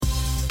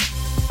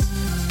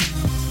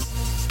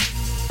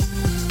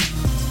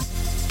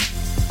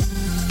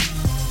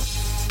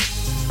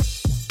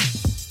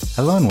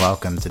Hello and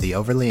welcome to the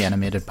Overly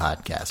Animated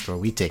Podcast, where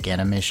we take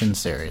animation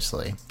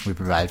seriously. We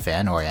provide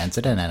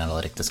fan-oriented and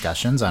analytic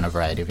discussions on a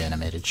variety of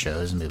animated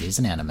shows, movies,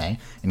 and anime,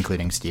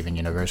 including Steven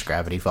Universe,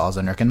 Gravity Falls,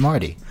 and Rick and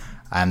Morty.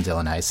 I'm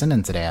Dylan Heisen,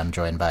 and today I'm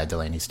joined by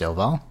Delaney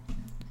Stovall.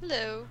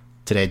 Hello.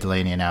 Today,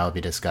 Delaney and I will be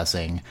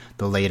discussing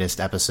the latest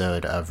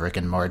episode of Rick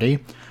and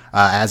Morty.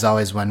 As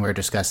always, when we're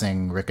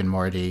discussing Rick and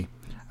Morty,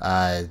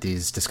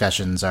 these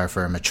discussions are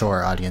for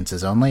mature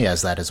audiences only,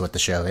 as that is what the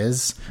show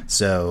is.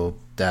 So,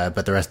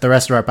 but the rest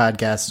of our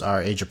podcasts are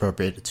age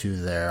appropriate to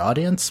their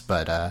audience.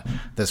 But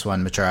this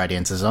one, mature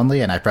audiences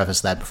only. And I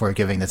preface that before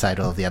giving the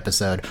title of the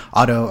episode,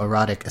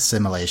 Autoerotic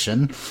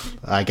Assimilation.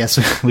 I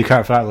guess we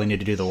probably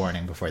need to do the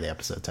warning before the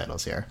episode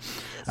titles here.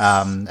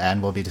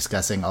 And we'll be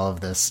discussing all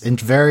of this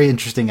very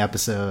interesting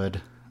episode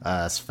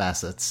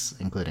facets,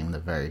 including the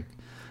very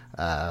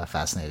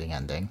fascinating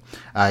ending.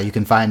 You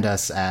can find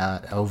us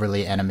at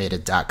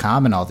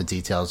overlyanimated.com and all the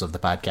details of the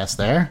podcast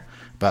there.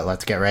 But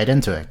let's get right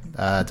into it.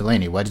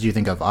 Delaney, what did you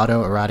think of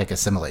Autoerotic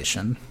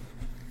Assimilation?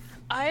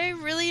 I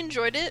really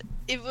enjoyed it.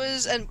 It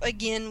was, and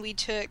again, we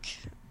took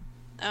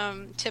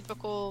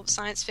typical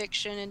science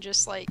fiction and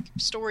just like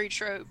story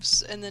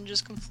tropes and then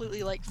just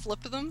completely like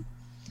flip them,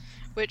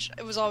 which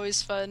it was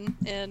always fun.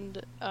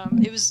 And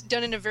it was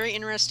done in a very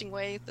interesting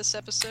way this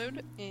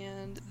episode.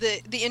 And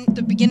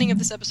the beginning of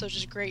this episode is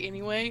just great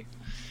anyway.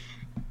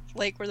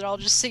 Like where they're all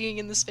just singing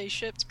in the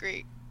spaceship. It's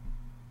great.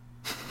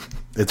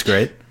 It's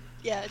great.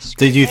 Yeah, it's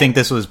great. Did you think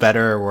this was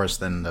better or worse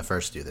than the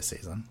first two this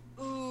season?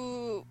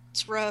 Ooh,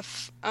 it's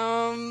rough.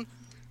 I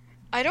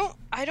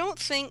don't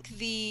think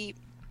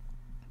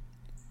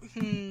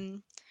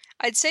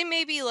I'd say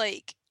maybe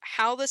like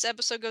how this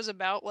episode goes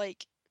about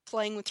like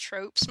playing with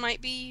tropes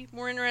might be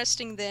more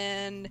interesting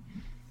than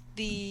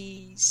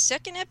the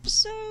second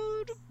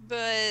episode,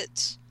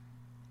 but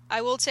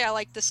I will say I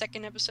like the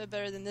second episode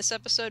better than this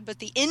episode, but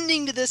the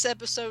ending to this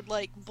episode,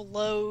 like,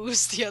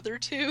 blows the other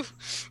two,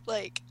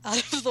 like,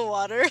 out of the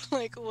water.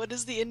 Like, what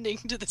is the ending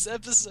to this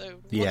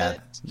episode? Yeah.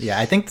 What? Yeah,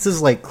 I think this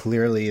is, like,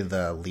 clearly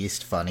the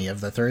least funny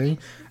of the three,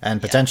 and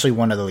potentially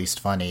one of the least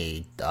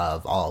funny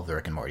of all of the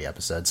Rick and Morty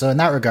episodes. So in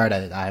that regard,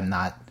 I'm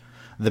not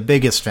the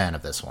biggest fan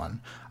of this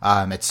one.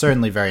 It's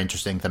certainly very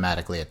interesting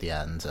thematically at the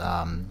end,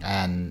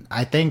 and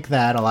I think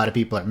that a lot of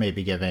people are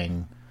maybe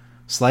giving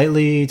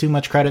slightly too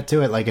much credit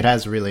to it. Like, it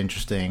has really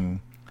interesting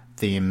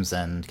themes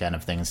and kind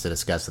of things to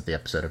discuss as the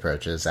episode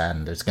approaches,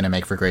 and it's going to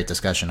make for great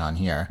discussion on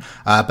here.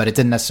 But it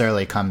didn't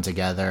necessarily come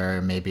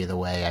together maybe the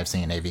way I've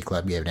seen AV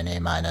Club give it an A-.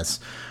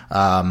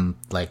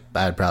 Like,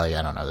 I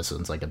don't know, this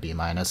one's like a B-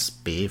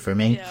 for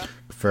me,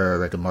 for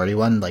Rick and Morty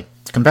one. Like,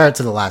 compared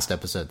to the last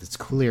episode, it's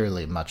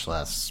clearly much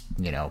less,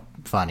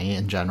 funny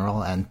in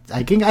general, and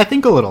I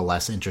think a little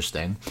less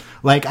interesting.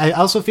 Like, I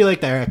also feel like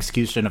their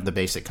execution of the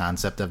basic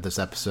concept of this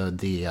episode,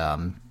 the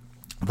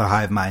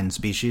hive mind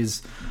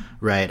species,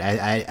 right?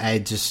 I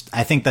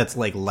think that's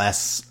like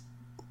less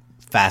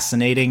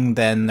fascinating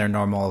than their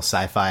normal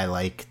sci-fi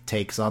like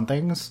takes on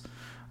things.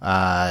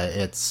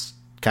 It's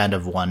kind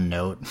of one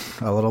note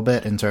a little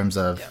bit in terms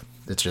of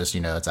it's just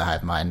it's a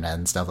hive mind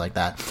and stuff like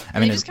that. I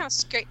mean, they just kind of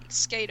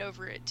skate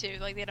over it too.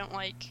 Like they don't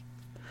like.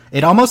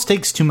 It almost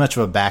takes too much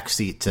of a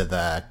backseat to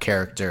the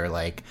character,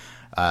 like,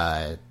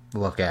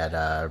 look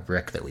at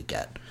Rick that we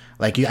get.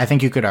 Like, I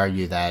think you could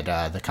argue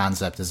that the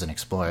concept isn't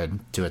explored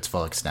to its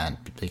full extent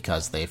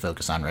because they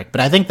focus on Rick. But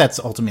I think that's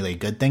ultimately a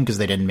good thing because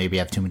they didn't maybe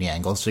have too many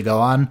angles to go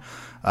on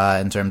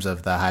in terms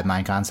of the hive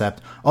mind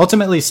concept.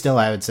 Ultimately, still,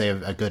 I would say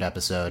a good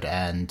episode.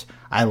 And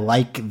I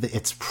like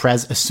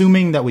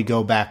assuming that we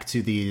go back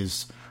to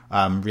these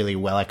really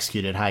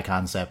well-executed,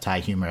 high-concept,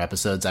 high-humor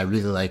episodes. I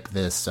really like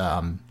this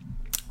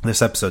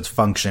episode's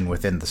function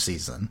within the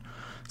season.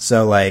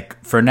 So,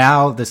 like, for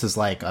now, this is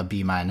like a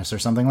B- or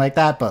something like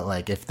that, but,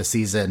 like, if the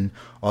season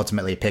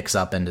ultimately picks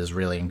up and is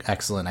really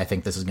excellent, I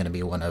think this is going to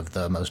be one of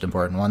the most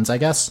important ones, I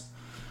guess.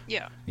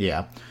 Yeah.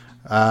 Yeah.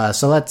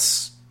 So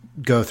let's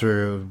go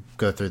through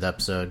the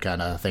episode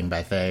kind of thing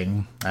by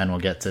thing, and we'll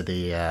get to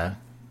the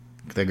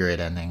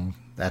great ending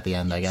at the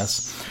end, I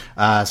guess.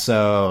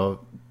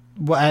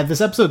 This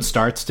episode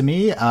starts to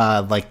me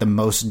like the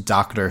most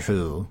Doctor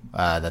Who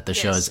that the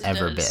show has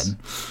ever been.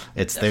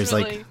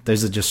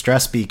 There's a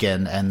distress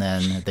beacon, and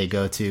then they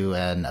go to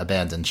an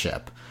abandoned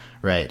ship.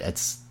 Right.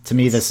 To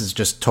me, this is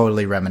just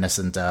totally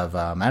reminiscent of.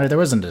 There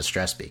wasn't a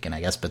distress beacon,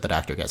 I guess, but the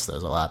Doctor gets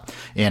those a lot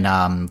in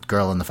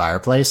Girl in the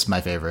Fireplace,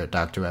 my favorite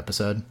Doctor Who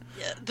episode.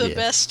 Yeah, the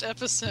best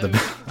episode.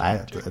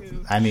 I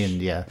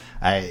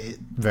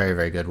very,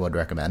 very good. Would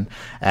recommend,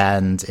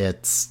 and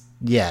it's.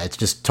 Yeah, it's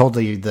just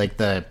totally like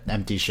the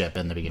empty ship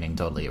in the beginning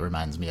totally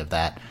reminds me of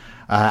that.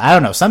 I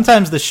don't know.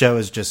 Sometimes the show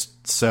is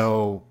just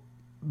so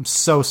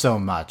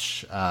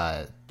much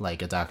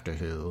like a Doctor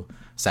Who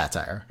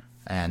satire.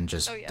 And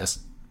just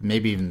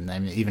maybe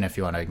even if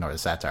you want to ignore the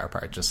satire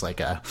part, just like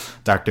a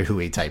Doctor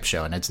Who-y type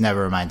show. And it's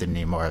never reminded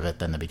me more of it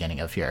than the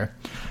beginning of here.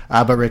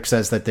 But Rick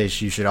says that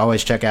you should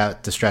always check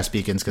out distress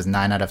beacons because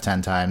 9 out of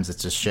 10 times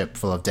it's a ship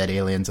full of dead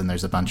aliens and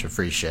there's a bunch of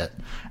free shit.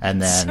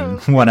 And then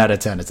 1 out of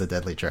 10 it's a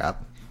deadly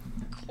trap.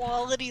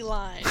 quality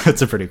line.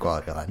 It's a pretty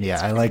quality line. Yeah,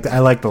 I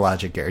like the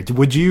logic here.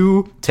 Would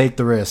you take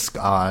the risk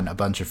on a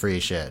bunch of free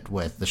shit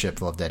with the ship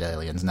full of dead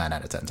aliens 9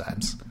 out of 10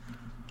 times?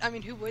 I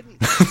mean, who wouldn't?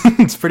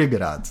 It's pretty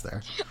good odds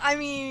there. I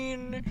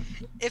mean,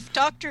 if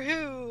Doctor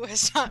Who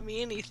has taught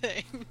me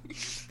anything,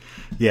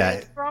 Yeah.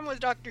 the problem with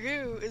Doctor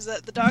Who is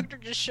that the Doctor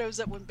just shows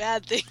up when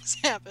bad things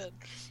happen.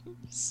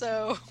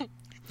 So,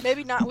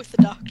 maybe not with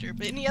the Doctor,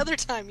 but any other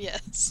time,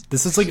 yes.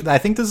 This is like, I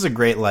think this is a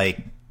great, like,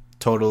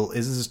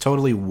 this is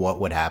totally what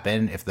would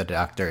happen if the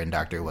Doctor in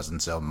Doctor Who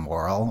wasn't so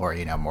moral, or,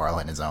 you know, moral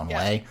in his own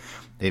way.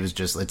 It was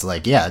just, it's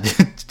like, yeah,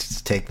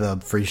 just take the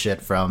free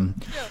shit from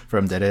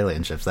dead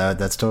alien ships.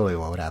 That's totally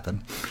what would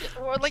happen.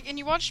 Or like, and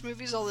you watch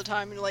movies all the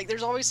time, and like,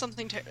 there's always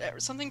something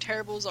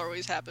terrible has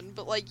always happened.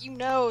 But like, you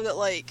know that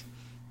like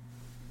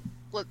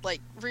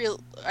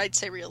I'd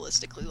say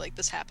realistically, like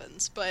this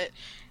happens. But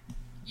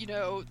you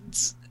know,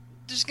 it's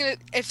just gonna,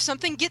 if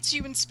something gets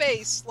you in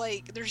space,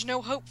 like there's no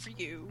hope for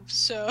you.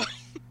 So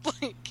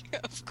like,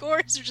 of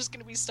course, there's just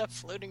gonna be stuff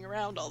floating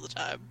around all the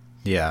time.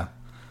 Yeah.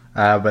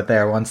 But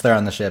once they're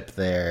on the ship,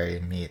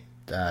 they meet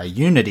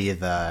Unity.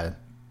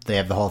 They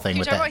have the whole thing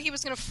with that. About he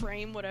was gonna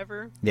frame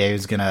whatever. Yeah, he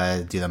was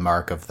gonna do the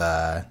mark of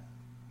the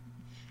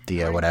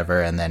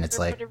whatever, and then it's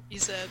like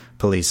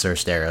police are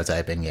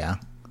stereotyping. Yeah,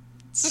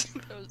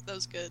 that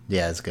was good.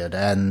 Yeah, it's good,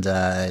 and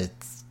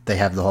they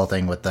have the whole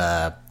thing with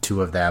the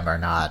two of them are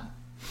not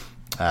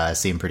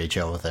seem pretty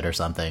chill with it or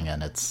something,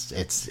 and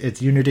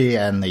it's Unity,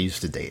 and they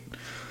used to date.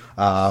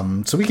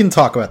 So we can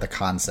talk about the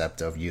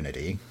concept of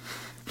Unity.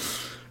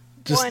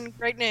 One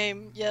great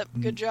name. Yep,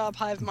 good job,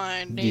 Hive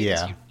Mind.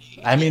 Yeah,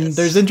 I mean,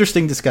 there's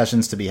interesting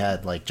discussions to be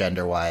had, like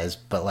gender wise,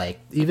 but like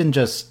even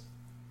just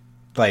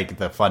like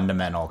the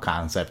fundamental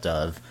concept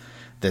of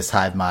this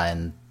hive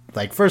mind.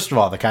 Like, first of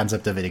all, the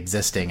concept of it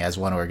existing as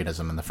one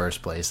organism in the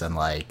first place and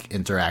like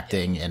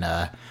interacting in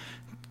a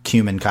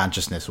human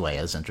consciousness way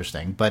is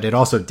interesting. But it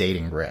also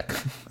dating Rick.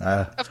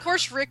 Of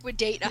course, Rick would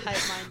date a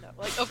hive mind,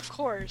 though. Like, of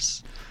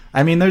course.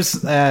 I mean,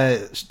 there's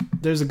a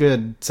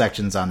good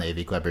sections on the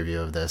AV Club review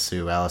of this.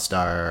 Who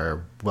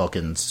Alistair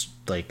Wilkins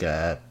like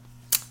did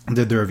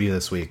the review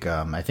this week.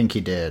 I think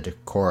he did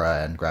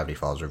Korra and Gravity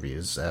Falls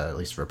reviews, at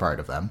least for part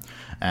of them,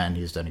 and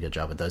he's done a good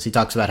job with those. He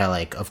talks about how,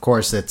 like, of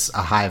course, it's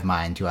a hive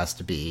mind who has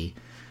to be,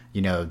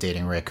 you know,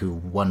 dating Rick, who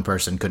one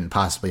person couldn't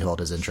possibly hold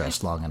his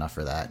interest long enough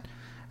for that,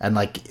 and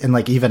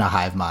even a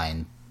hive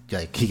mind,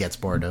 like, he gets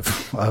bored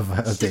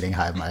of dating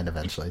hive mind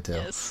eventually too.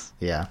 Yes.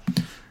 Yeah.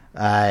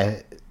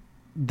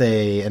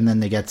 Then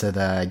they get to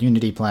the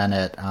Unity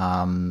planet.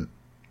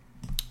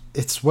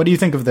 What do you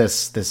think of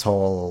this? I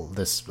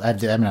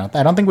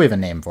don't think we have a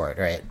name for it,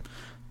 right?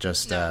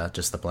 Just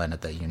the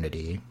planet that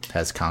Unity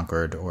has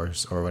conquered, or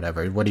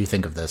whatever. What do you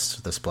think of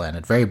this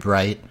planet? Very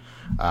bright.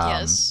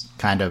 Yes.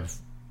 Kind of.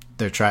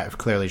 They're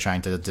clearly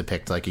trying to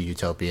depict like a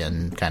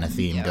utopian kind of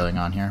theme going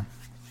on here.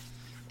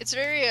 It's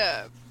very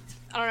I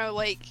don't know,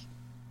 like,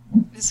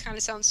 this kind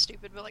of sounds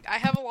stupid, but like I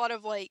have a lot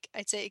of, like,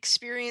 I'd say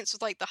experience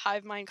with like the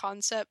hive mind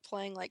concept,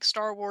 playing like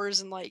Star Wars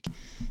and like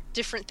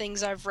different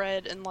things I've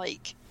read and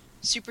like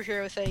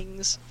superhero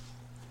things,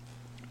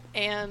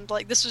 and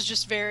like this was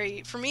just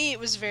very, for me it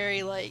was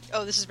very like,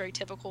 oh, this is very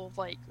typical of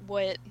like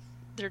what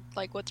they're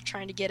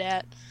trying to get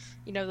at,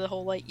 you know, the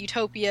whole like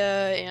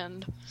utopia.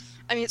 And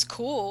I mean, it's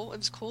cool, it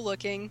was cool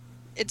looking.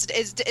 It's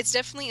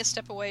definitely a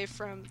step away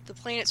from the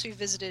planets we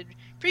visited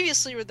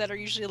previously that are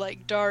usually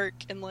like dark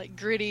and like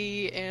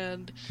gritty,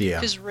 and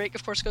because Rick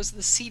of course goes to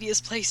the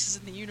seediest places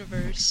in the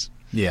universe.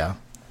 Yeah.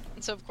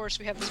 And so of course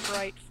we have this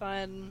bright,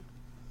 fun.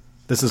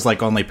 This is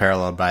like only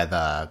paralleled by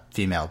the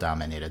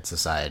female-dominated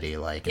society,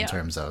 like in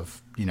terms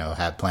of, you know,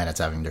 have planets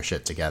having their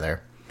shit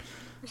together.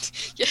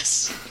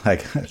 Yes.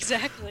 Like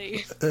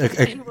exactly.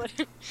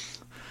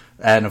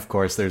 And of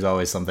course, there's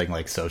always something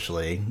like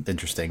socially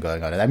interesting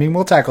going on. I mean,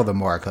 we'll tackle the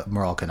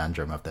moral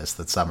conundrum of this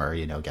that Summer,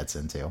 you know, gets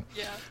into.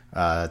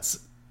 Yeah.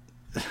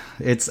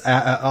 It's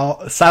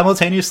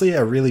simultaneously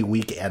a really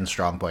weak and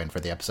strong point for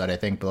the episode, I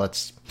think.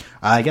 But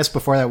I guess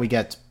before that, we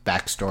get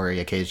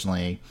backstory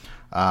occasionally.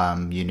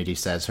 Unity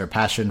says her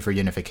passion for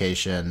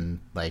unification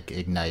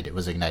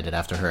was ignited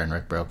after her and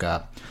Rick broke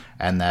up,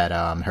 and that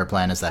her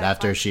plan is that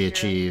after she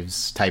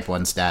achieves Type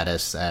 1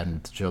 status,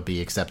 and she'll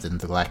be accepted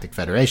into the Galactic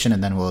Federation,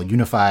 and then we'll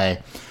unify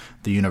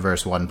the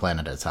universe one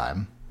planet at a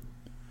time.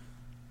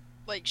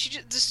 Like,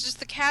 this is just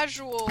the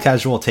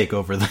casual take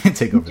over the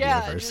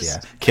universe.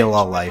 Kill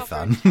all life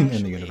in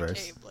the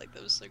universe. Like,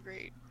 that was so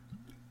great.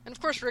 And of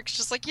course Rick's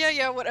just like,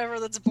 yeah, whatever,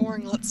 that's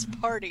boring, let's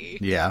party.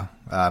 Yeah.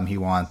 He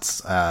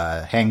wants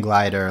hang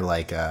glider,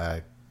 like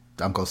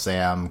Uncle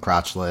Sam,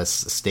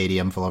 crotchless, a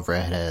stadium full of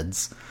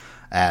redheads,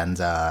 and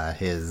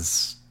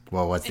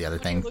what's the other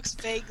thing? He looks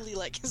vaguely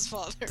like his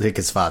father. Like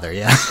his father,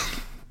 yeah.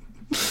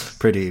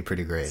 pretty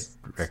great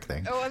Rick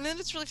thing. Oh, and then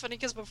it's really funny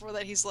because before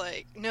that he's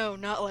like, no,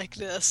 not like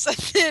this. And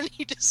then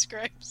he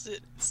describes it.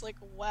 It's like,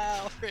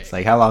 wow, Rick. It's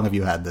like, how long have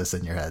you had this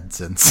in your head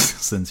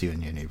since you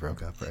and Uni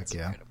broke up, Rick? That's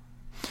incredible.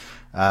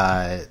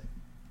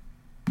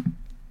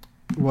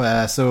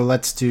 Well, so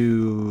let's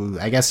do,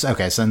 I guess,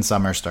 okay, so then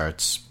Summer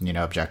starts, you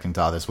know, objecting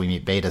to all this. We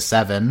meet Beta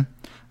 7,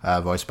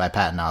 voiced by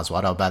Patton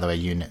Oswalt. Oh, by the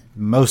way,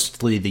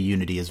 mostly the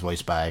Unity is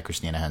voiced by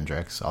Christina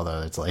Hendricks,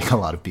 although it's like a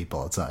lot of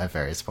people at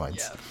various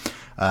points.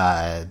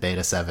 Yeah.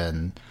 Beta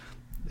 7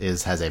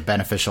 has a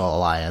beneficial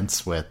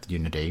alliance with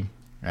Unity,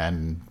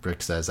 and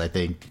Rick says, I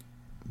think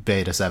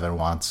Beta 7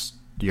 wants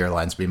your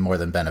alliance to be more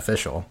than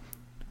beneficial.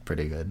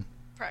 Pretty good.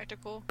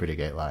 Practical. Pretty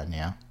great line,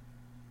 yeah.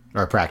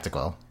 Or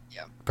practical.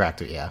 Yeah.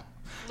 Practical, yeah.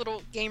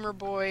 Little gamer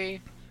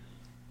boy.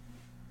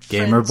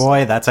 Gamer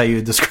boy, that's how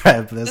you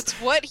describe this. That's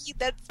what he.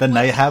 That's the what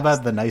nice. How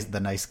about the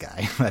nice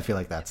guy? I feel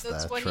like that's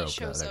the what trope he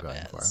shows that they're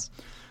up going as.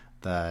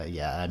 for.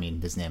 I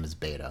mean, his name is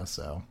Beta,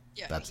 so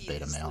that's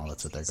beta male.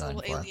 That's what they're going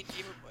for. Alien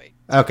gamer boy.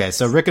 Okay,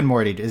 so Rick and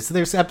Morty.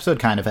 This episode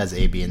kind of has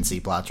A, B, and C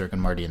plots. Rick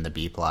and Morty in the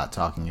B plot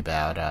talking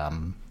about,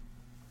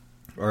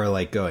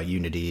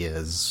 Unity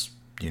is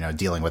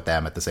dealing with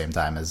them at the same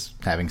time as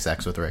having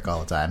sex with Rick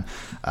all the time.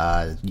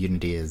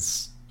 Unity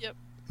is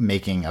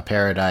making a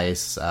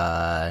paradise.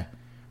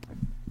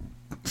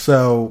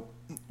 So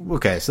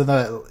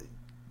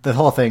the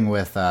whole thing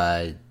with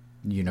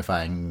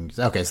unifying.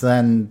 Okay, so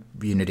then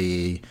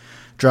Unity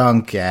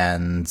drunk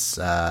and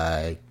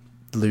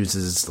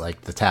loses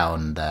like the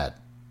town that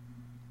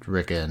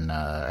Rick and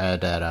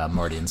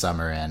Morty and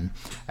Summer in,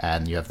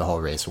 and you have the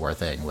whole race war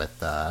thing with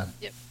the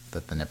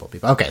nipple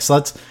people. Okay, so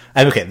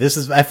this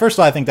is first of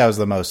all, I think that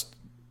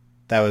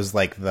was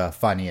like the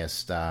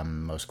funniest,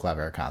 most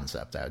clever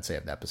concept, I would say,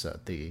 of the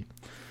episode.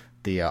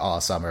 The all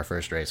summer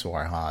first race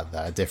war,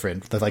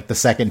 the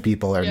second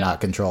people are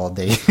not controlled,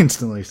 they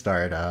instantly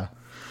start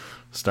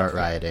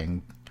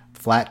rioting.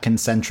 Flat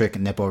concentric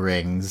nipple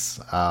rings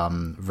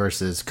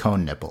versus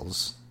cone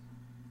nipples.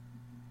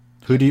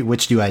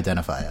 Which do you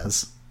identify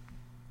as?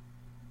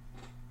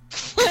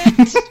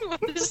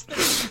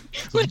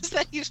 What does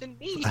that even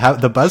mean?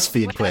 The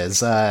BuzzFeed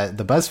quiz.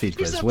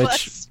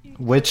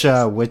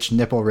 Which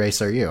nipple race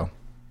are you?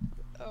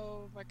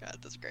 Oh my god,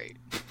 that's great.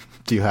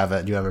 Do you have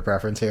a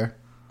preference here?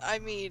 I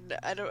mean,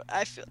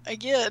 I feel,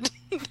 again,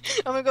 I'm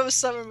gonna go with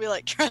Summer and be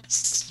like,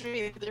 trust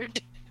me, they're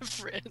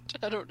different.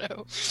 I don't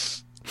know.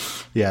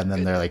 Yeah, and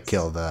then they're like,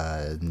 kill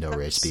the no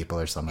race people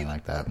or something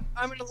like that.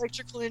 I'm an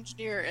electrical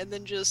engineer, and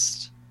then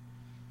just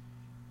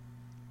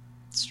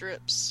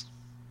strips.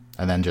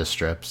 And then just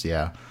strips,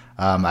 yeah.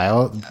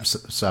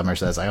 Summer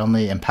says, I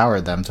only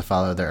empowered them to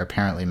follow their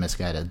apparently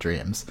misguided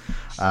dreams.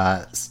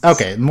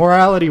 Okay,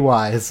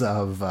 morality-wise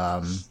of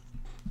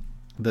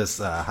this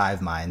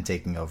hive mind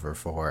taking over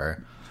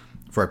for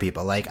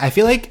people. Like, I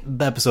feel like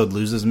the episode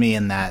loses me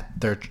in that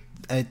to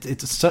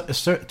a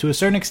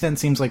certain extent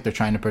seems like they're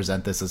trying to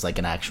present this as like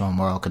an actual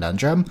moral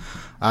conundrum.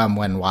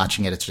 When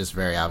watching it, it's just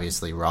very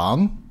obviously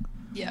wrong.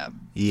 Yeah.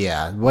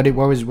 Yeah. What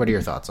are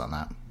your thoughts on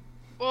that?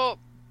 Well,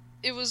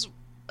 it was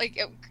like,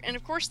 and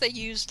of course they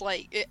used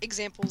like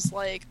examples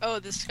like, oh,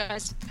 this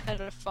guy's a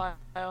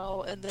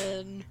pedophile,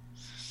 and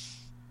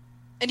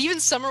even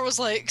Summer was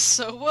like,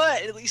 so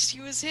what? At least he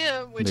was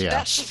him, which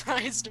that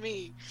surprised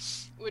me,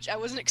 which I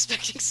wasn't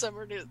expecting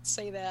Summer to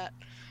say that.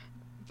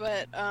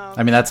 But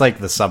I mean, that's like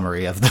the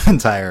summary of the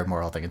entire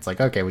moral thing. It's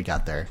like, okay, we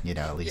got there.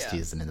 At least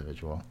he's an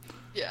individual.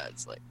 Yeah,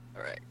 it's like,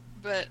 all right.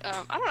 But I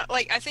don't know.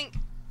 Like, I think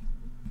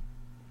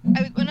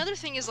another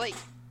thing is like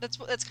that's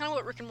kind of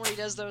what Rick and Morty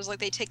does, though. Is like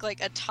they take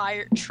like a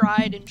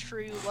tried and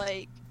true,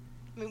 like,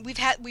 I mean,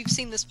 we've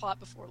seen this plot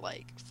before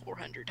like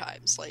 400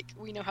 times. Like,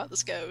 we know how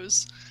this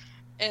goes.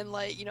 And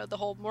like, the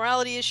whole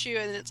morality issue,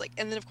 and it's like,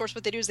 and then of course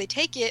what they do is they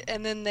take it,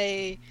 and then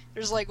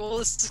there's like, well,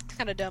 this is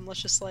kind of dumb,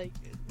 let's just like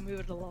move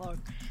it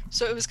along.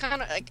 So it was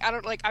kind of like,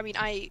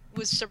 I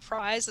was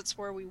surprised that's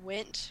where we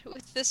went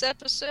with this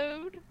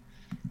episode,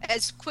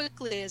 as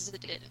quickly as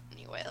it did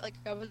anyway. Like,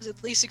 I was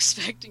at least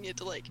expecting it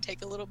to like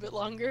take a little bit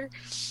longer,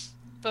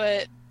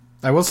 but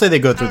I will say they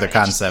go through the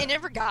concept. They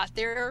never got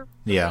there.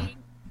 Yeah.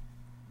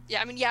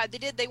 Yeah, I mean, yeah, they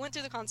did. They went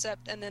through the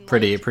concept and then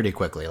pretty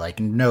quickly, like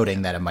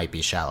noting that it might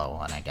be shallow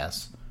one, I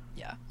guess.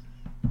 Yeah.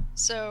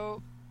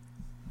 So,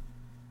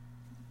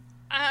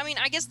 I mean,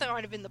 I guess that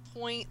might have been the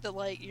point that,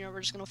 like,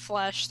 we're just gonna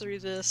flash through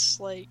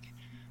this, like,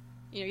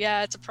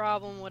 yeah, it's a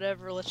problem,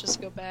 whatever. Let's just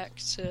go back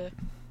to.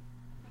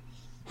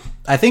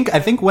 I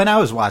think when I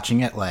was watching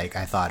it, like,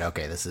 I thought,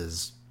 okay, this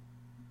is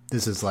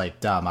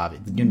like dumb.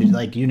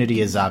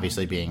 Unity is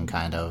obviously being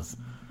kind of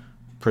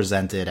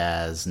presented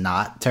as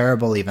not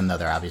terrible, even though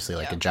they're obviously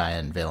like a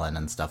giant villain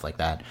and stuff like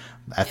that.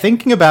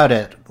 Thinking about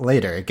it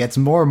later, it gets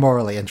more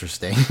morally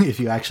interesting if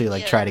you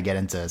actually try to get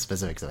into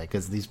specifics of it,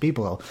 because these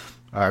people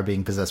are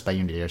being possessed by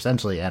Unity. They're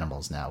essentially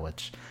animals now,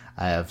 which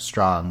I have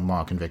strong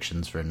moral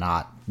convictions for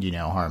not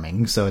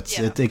harming. So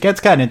it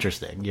gets kind of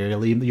interesting. You're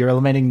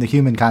eliminating the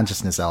human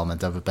consciousness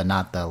element of it, but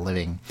not the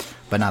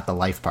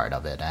life part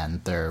of it,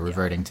 and they're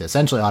reverting to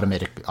essentially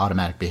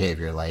automatic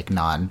behavior like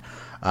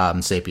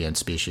non-sapient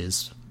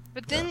species.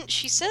 But then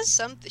she says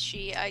something.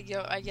 She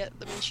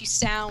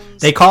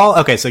sounds.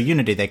 So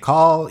Unity. They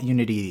call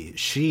Unity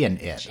she and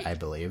it. I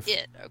believe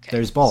it. Okay.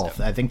 There's both.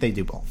 So, I think they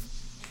do both.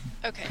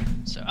 Okay,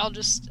 so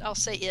I'll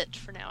say it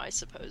for now. I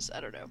suppose.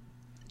 I don't know.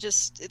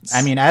 It's.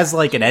 I mean, as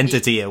like an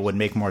entity, it would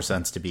make more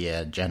sense to be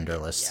a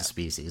genderless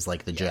species,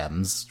 like the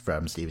gems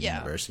from Steven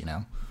Universe.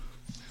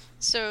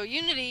 So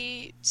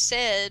Unity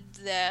said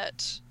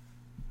that,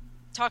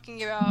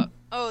 talking about,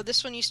 oh,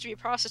 this one used to be a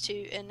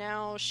prostitute and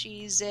now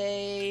she's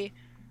a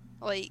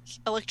like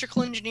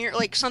electrical engineer,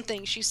 like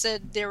something. She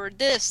said there were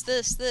this.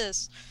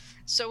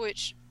 So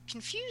which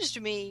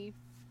confused me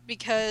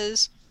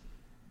because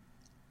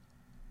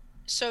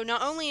so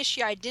not only is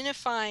she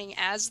identifying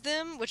as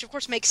them, which of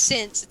course makes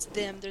sense, it's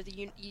them, they're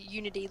the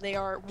Unity, they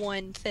are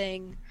one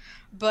thing,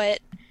 but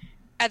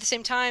at the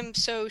same time,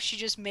 so she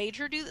just made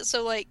her do that.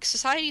 So like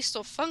society's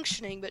still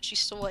functioning, but she's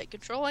still like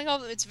controlling all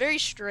of them. It's very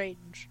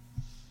strange.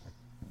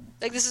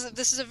 Like this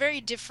is a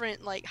very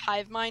different like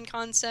hive mind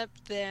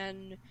concept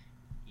than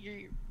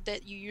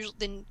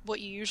what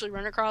you usually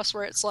run across,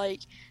 where it's like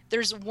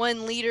there's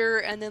one leader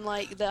and then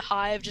like the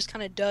hive just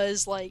kind of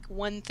does like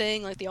one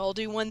thing, like they all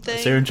do one thing.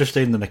 So you're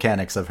interested in the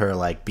mechanics of her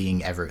like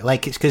being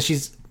like, because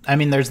she's, I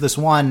mean, there's this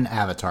one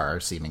avatar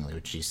seemingly,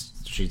 which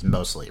she's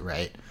mostly,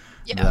 right?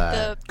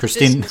 Yeah,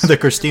 the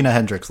Christina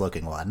Hendricks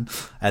looking one,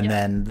 and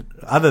then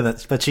other than,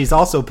 but she's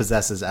also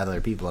possesses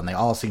other people, and they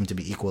all seem to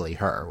be equally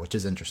her, which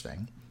is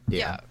interesting.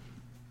 Yeah.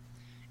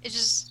 It's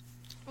just,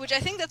 which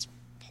I think that's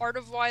part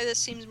of why this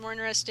seems more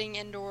interesting,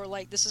 and or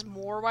like this is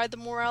more why the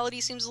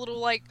morality seems a little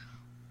like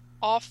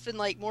off and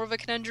like more of a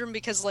conundrum,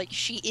 because like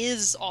she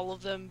is all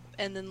of them,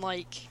 and then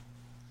like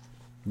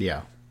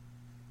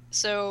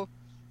so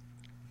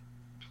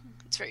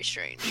it's very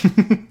strange.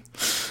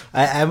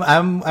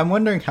 I'm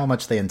wondering how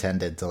much they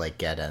intended to like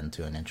get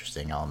into an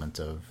interesting element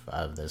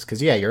of this,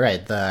 because you're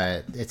right,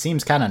 it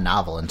seems kind of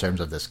novel in terms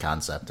of this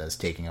concept as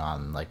taking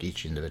on like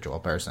each individual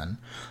person,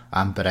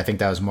 but I think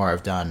that was more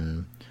of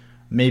done,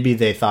 maybe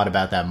they thought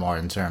about that more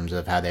in terms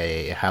of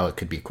how it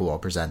could be cool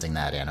presenting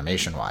that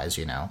animation wise,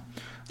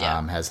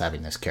 as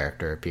having this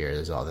character appear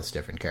as all this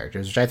different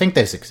characters, which I think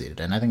they succeeded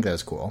in. I think that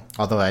was cool,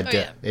 although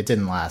it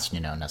didn't last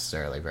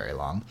necessarily very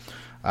long.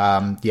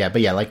 But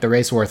like the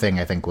race war thing,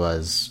 I think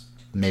was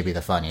maybe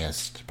the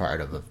funniest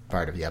part of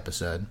the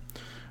episode.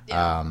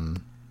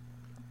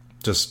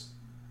 Just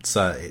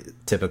so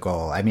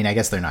typical. I mean, I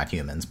guess they're not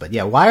humans, but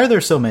why are there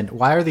so many?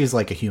 Why are these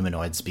like a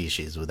humanoid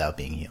species without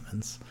being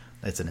humans?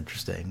 That's an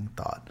interesting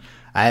thought.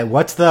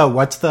 What's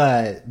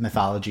the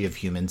mythology of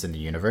humans in the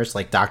universe?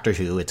 Like Doctor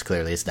Who, it's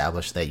clearly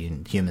established that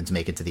humans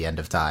make it to the end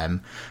of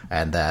time,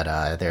 and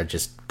that they're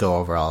just go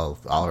over all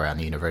around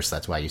the universe.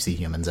 That's why you see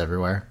humans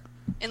everywhere.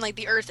 And like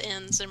the Earth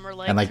ends, and we're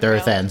like, and like the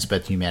Earth ends,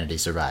 but humanity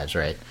survives,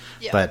 right?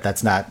 Yeah. But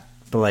that's not.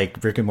 But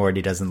like Rick and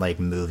Morty doesn't like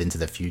move into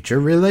the future,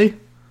 really.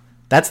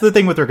 That's the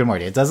thing with Rick and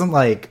Morty. It doesn't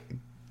like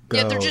go.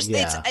 Yeah, they're just.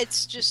 Yeah.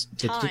 It's just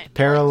time. It's just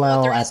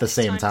parallel at the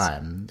same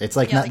time. It's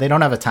like, they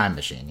don't have a time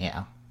machine.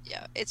 Yeah.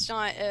 Yeah, it's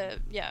not.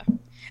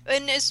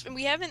 And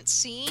we haven't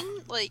seen,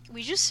 like,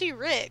 we just see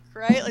Rick,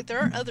 right? Like there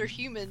aren't other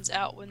humans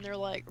out when they're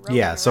like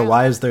roaming around. So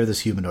why is there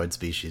this humanoid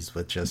species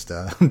with just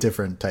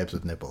different types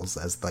of nipples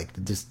as like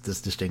this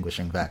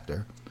distinguishing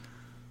factor?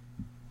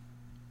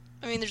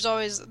 I mean, there's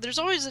always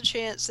a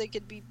chance they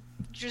could be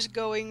just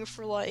going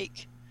for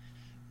like.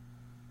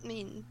 I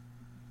mean,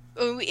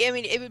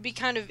 it would be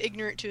kind of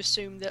ignorant to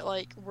assume that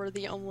like we're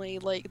the only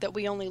that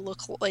we only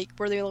look like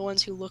we're the only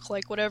ones who look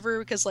like whatever,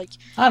 because like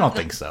I don't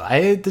think so.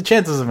 The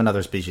chances of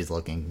another species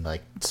looking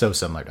like so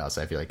similar to us,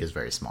 I feel like, is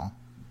very small.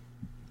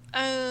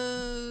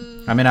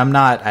 I mean,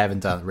 I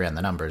haven't ran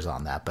the numbers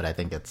on that, but I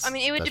think it's. I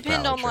mean, it would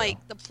depend on like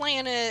the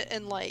planet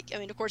and like, I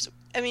mean, of course,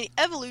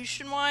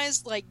 evolution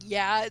wise, like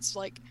it's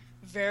like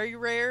very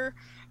rare.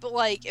 But,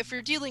 like, if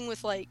you're dealing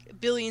with, like,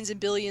 billions and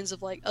billions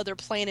of, like, other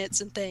planets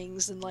and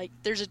things, and, like,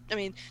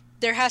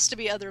 there has to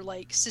be other,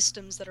 like,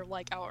 systems that are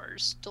like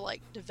ours to,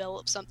 like,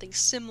 develop something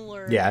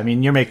similar. Yeah, I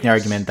mean, you're making the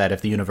argument that if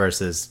the universe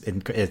is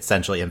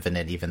essentially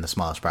infinite, even the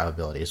smallest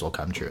probabilities will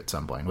come true at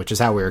some point, which is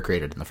how we were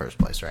created in the first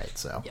place, right?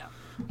 So,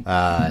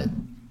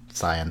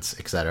 science,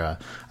 etc.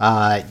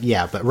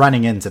 But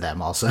running into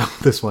them also,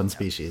 this one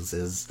species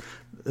is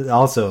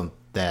also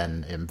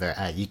then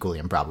equally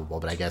improbable,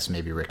 but I guess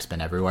maybe Rick's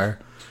been everywhere.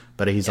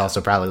 But he's also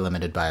probably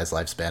limited by his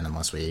lifespan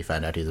unless we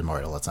find out he's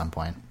immortal at some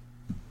point.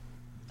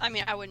 I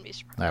mean, I wouldn't be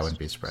surprised. I wouldn't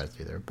be surprised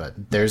either.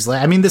 But there's,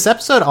 I mean, this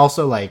episode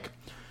also, like,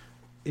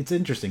 it's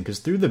interesting because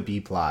through the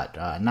B plot,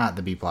 not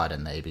the B plot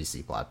and the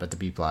ABC plot, but the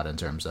B plot in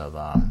terms of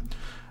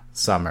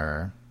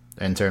Summer,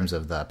 in terms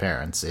of the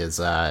parents, is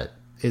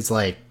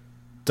like,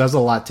 does a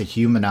lot to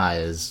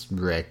humanize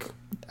Rick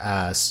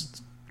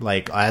as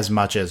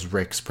much as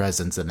Rick's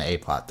presence in the A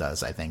plot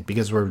does, I think.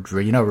 Because we're,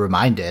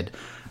 reminded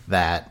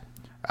that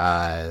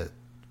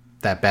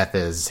that Beth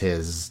is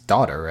his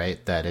daughter,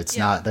 right? That it's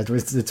not, that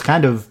it's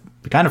kind of,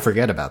 we kind of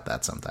forget about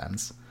that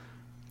sometimes.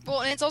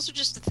 Well, and it's also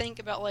just to think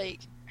about, like,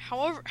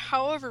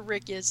 however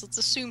Rick is, let's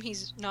assume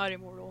he's not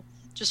immortal,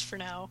 just for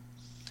now.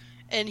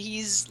 And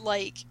he's,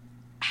 like,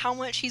 how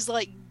much he's,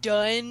 like,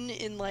 done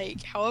in,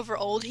 like, however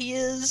old he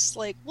is.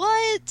 Like,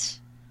 what?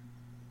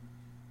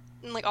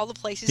 And, like, all the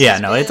places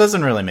it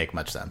doesn't really make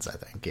much sense, I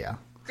think,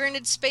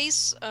 Granted,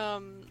 space,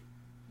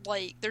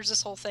 like, there's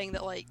this whole thing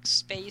that, like,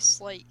 space,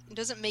 like, it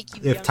doesn't make you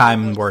if younger,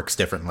 time works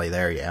differently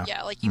there,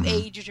 Yeah, like, you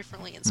age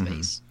differently in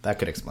space. That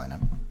could explain it.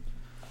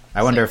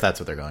 I wonder if that's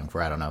what they're going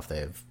for. I don't know if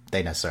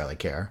they necessarily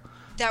care.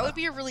 That would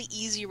be a really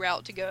easy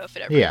route to go if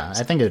it ever Yeah, comes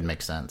I think it would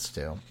make sense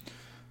too.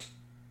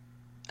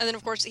 And then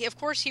of course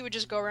he would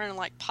just go around and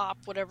like pop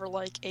whatever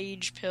like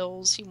age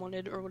pills he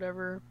wanted or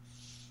whatever.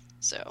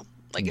 So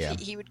like Yeah. if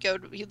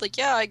he'd like,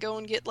 yeah, I go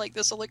and get like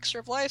this elixir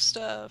of life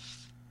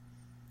stuff.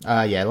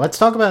 Let's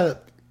talk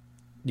about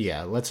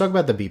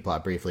the B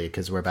plot briefly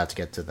because we're about to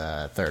get to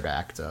the third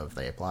act of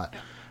the A plot.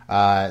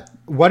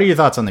 What are your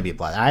thoughts on the B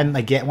plot? I'm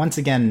once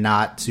again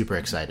not super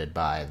excited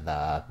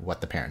by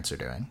what the parents are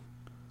doing.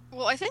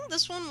 Well, I think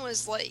this one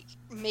was like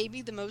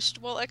maybe the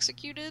most well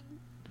executed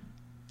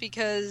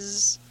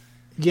because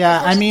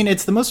yeah, I mean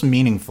it's the most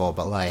meaningful,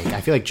 but like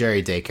I feel like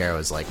Jerry Daycare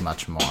was like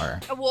much more.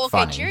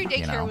 Funny, Jerry Daycare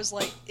you know? was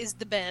like is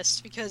the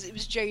best because it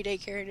was Jerry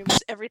Daycare and it was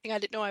everything I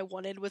didn't know I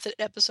wanted with an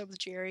episode with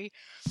Jerry.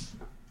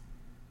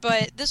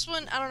 But this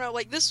one, I don't know,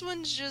 like this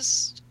one's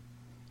just,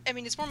 I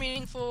mean, it's more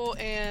meaningful,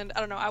 and I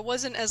don't know, I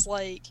wasn't as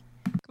like,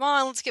 come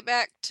on, let's get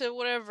back to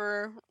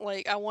whatever.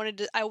 Like I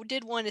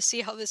did want to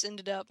see how this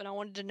ended up, and I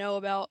wanted to know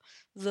about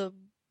the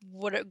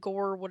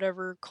core,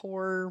 whatever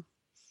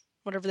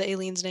the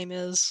alien's name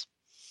is.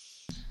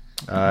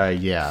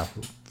 Yeah.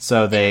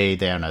 So they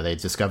don't know. They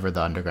discovered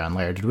the underground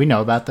lair. Did we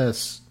know about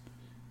this?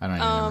 I don't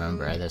even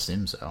remember. I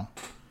assume so.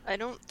 I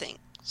don't think.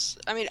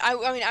 I mean,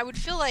 I would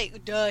feel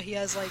like, duh, he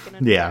has like an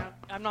underground. Yeah.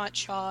 I'm not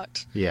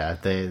shocked. Yeah,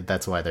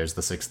 that's why there's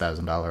the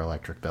 $6,000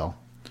 electric bill.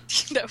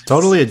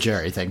 Totally a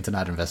Jerry thing to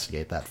not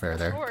investigate that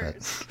further. Of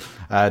course.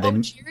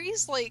 But,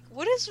 Jerry's like,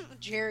 what is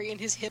Jerry and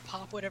his hip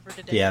hop whatever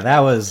today? Yeah, that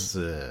was.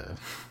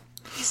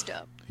 He's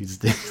dumb.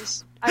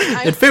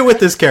 It fit with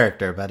this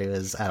character, but it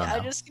was. I don't know. I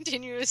just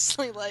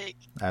continuously like.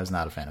 I was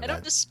not a fan of that. I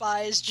don't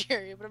despise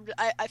Jerry, but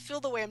I feel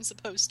the way I'm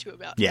supposed to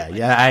about. Yeah, him.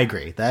 Yeah, I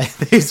agree. That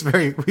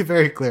we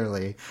very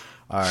clearly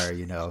are,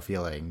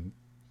 feeling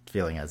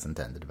as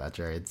intended about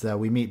Jerry. So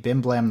we meet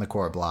Bim Blam, the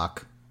core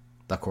block.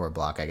 The core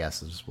block, I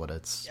guess, is what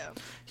it's. Yeah.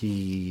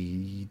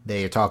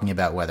 They are talking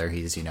about whether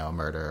he's, a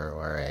murderer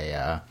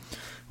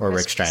or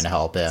Rick's trying to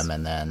help him,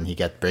 and then he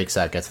breaks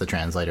out, gets the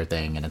translator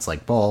thing, and it's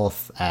like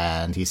both,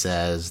 and he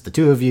says, the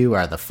two of you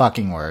are the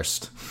fucking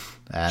worst.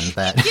 And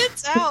that he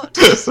gets out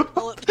to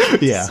spell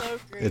it. Yeah, so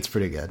great. It's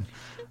pretty good.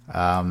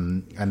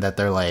 And that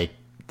they're like,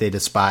 they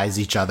despise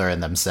each other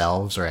and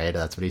themselves, right?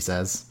 That's what he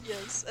says.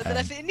 Yes, and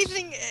then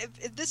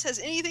if this has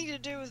anything to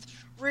do with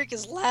Rick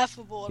is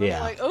laughable, and yeah.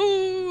 I'm like,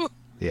 oh.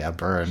 Yeah,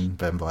 burn,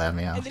 Bim Blam,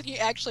 yeah. And then he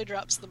actually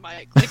drops the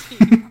mic,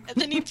 and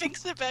then he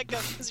picks it back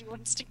up because he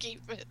wants to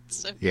keep it.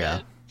 So yeah.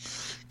 Good.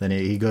 Then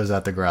he goes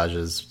out the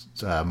garages.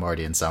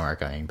 Marty and Summer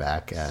coming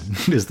back, and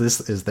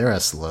is there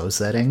a slow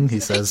setting? He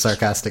says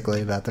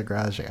sarcastically about the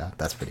garage. Yeah,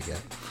 that's pretty good.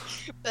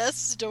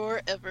 Best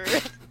store ever.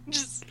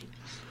 Just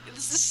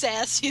this is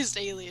sassiest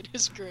alien.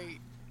 Is great.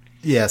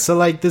 Yeah, so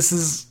like this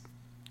is.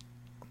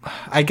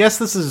 I guess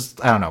this is,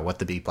 I don't know what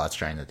the B plot's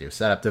trying to do.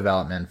 Set up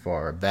development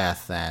for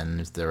Beth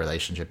and the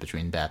relationship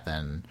between Beth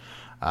and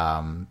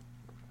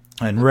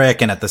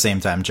Rick, and at the same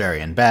time Jerry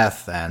and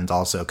Beth, and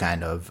also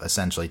kind of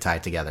essentially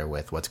tied together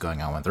with what's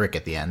going on with Rick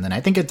at the end. And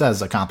I think it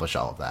does accomplish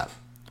all of that.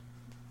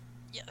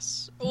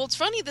 Yes. Well, it's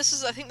funny, this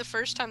is, I think, the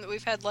first time that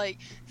we've had, like,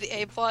 the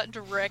A plot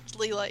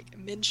directly, like,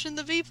 mention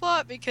the B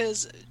plot,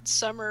 because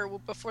Summer,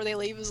 before they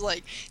leave, is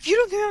like, if you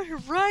don't get out here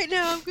right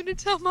now, I'm gonna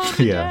tell Mom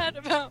and Dad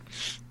about...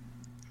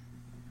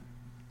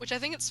 Which I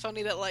think it's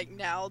funny that, like,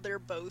 now they're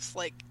both,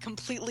 like,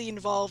 completely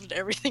involved in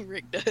everything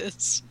Rick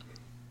does.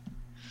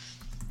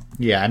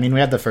 Yeah, I mean, we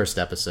had the first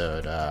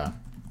episode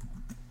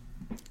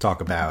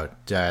talk about,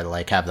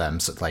 like, have them,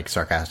 like,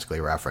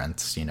 sarcastically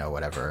reference,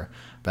 whatever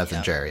Beth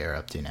and Jerry are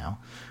up to now.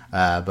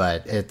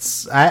 But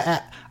it's...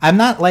 I'm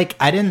not, like...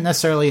 I didn't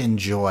necessarily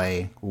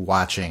enjoy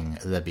watching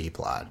the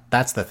B-plot.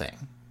 That's the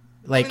thing.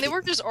 Like, I mean, they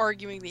weren't just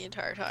arguing the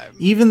entire time.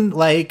 Even,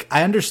 like,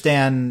 I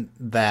understand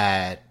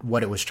that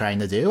what it was trying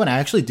to do, and I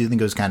actually do think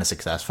it was kind of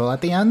successful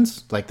at the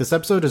end. Like, this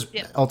episode is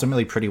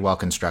ultimately pretty well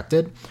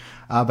constructed,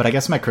 but I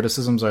guess my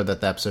criticisms are that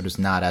the episode is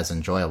not as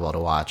enjoyable to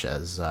watch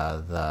as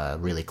the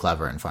really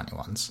clever and funny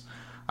ones.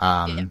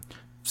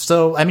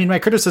 So, I mean, my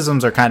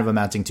criticisms are kind of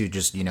amounting to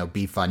just,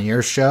 be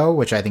funnier show,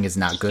 which I think is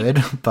not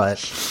good, but...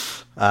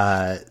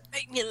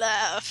 Make me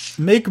laugh.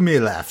 Make me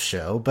laugh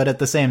show, but at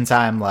the same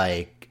time,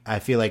 like, I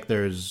feel like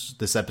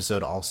this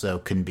episode also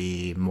can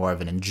be more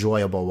of an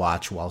enjoyable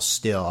watch while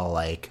still,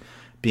 like,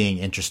 being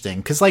interesting.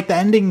 Because, like, the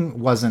ending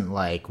wasn't,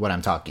 like, what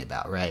I'm talking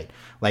about, right?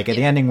 Like, at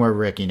the ending where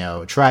Rick,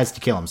 tries to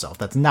kill himself.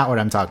 That's not what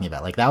I'm talking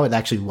about. Like, that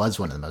actually was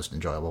one of the most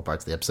enjoyable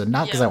parts of the episode.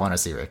 Not because I want to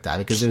see Rick die,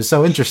 because it was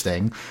so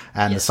interesting,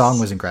 and the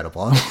song was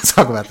incredible. We'll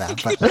talk about that.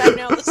 But I've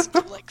now listened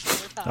to, like,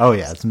 4 times. Oh,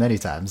 yeah, it's many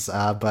times.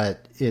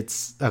 But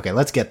it's... Okay,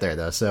 let's get there,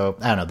 though. So,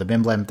 I don't know, the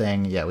Bim Blam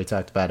thing, yeah, we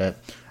talked about it.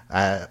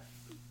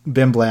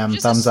 Bim Blam,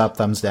 thumbs up,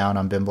 thumbs down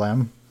on Bim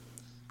Blam.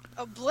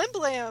 Blim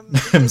Blam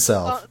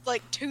himself,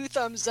 like 2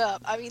 thumbs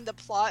up. I mean, the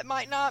plot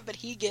might not, but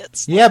he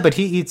gets. Yeah, but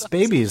he eats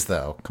babies,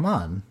 though. Come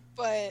on.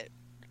 But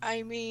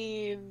I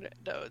mean,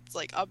 no, it's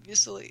like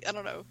obviously, I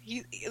don't know.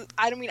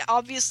 I don't mean,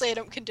 obviously, I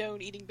don't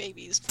condone eating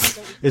babies.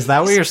 Is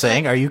that what you're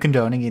saying? Are you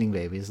condoning eating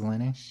babies,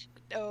 Eleni?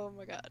 Oh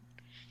my god.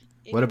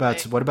 Anyway,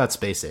 what about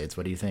space AIDS?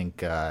 What do you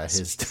think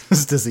his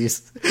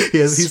disease?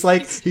 He's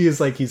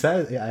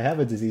had I have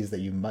a disease that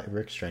you might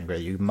Rick's trying to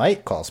you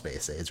might call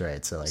space AIDS,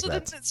 right? So like so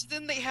that's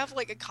then they have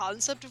like a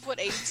concept of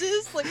what AIDS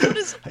is. Like, what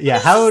is? yeah.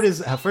 How it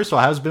is? First of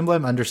all, how's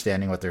Bimblem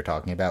understanding what they're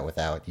talking about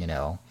without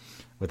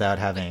without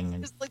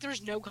having Like,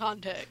 there's no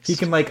context. he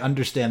can like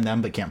understand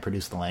them but can't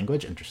produce the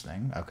language.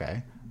 Interesting.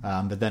 Okay.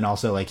 But then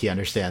also like he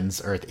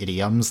understands Earth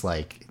idioms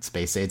like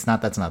space AIDS.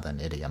 That's not an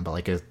idiom, but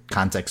like a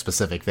context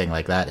specific thing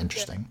like that.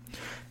 Interesting.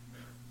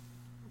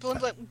 Blim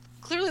Blam.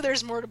 Clearly,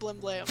 there's more to Blim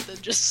Blam than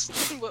just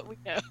what we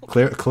know.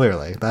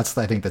 Clearly, that's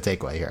I think the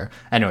takeaway here.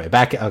 Anyway,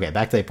 back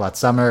to the plot.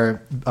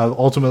 Summer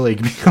ultimately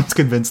becomes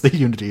convinced that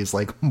Unity is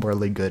like a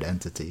morally good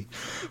entity,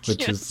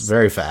 which is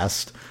very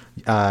fast.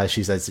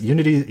 She says,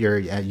 "Unity, you're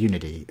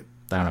Unity.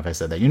 I don't know if I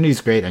said that. Unity's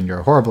great, and you're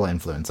a horrible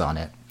influence on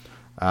it."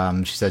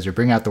 She says, "You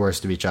bring out the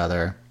worst of each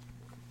other,"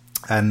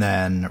 and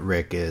then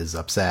Rick is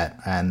upset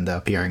and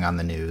appearing on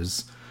the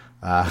news.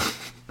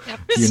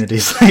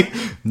 Unity's like,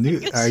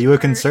 "Are you a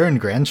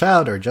concerned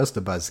grandchild or just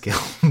a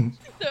buzzkill?"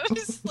 That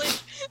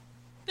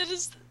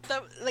is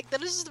like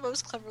that is the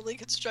most cleverly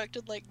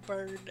constructed like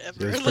burn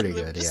ever. It was pretty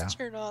good. Just Yeah.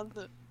 turn on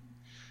the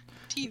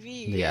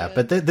TV. Yeah,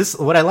 but this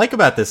what I like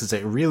about this is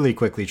it really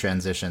quickly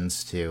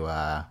transitions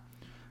to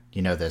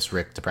this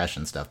Rick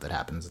depression stuff that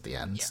happens at the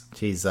end.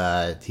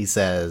 Yeah. He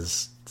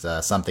says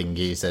something.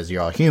 He says,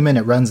 "You're all human.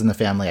 It runs in the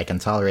family. I can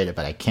tolerate it,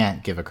 but I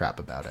can't give a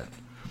crap about it."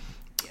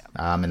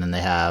 Yeah. And then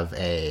they have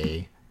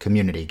a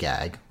community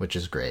gag, which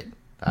is great.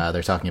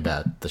 They're talking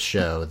about the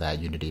show that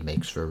Unity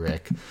makes for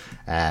Rick,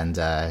 and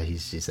he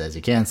says,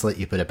 "You cancel it,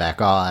 you put it back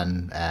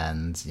on,"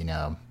 and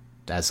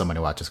as someone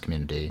who watches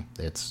Community,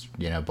 it's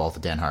both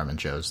Dan Harmon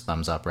shows,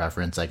 thumbs up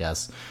reference, I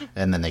guess,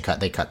 and then they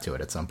cut to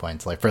it at some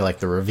point, like for like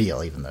the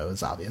reveal, even though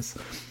it's obvious.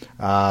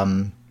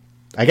 I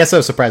guess I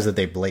was surprised that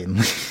they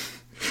blatantly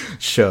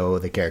show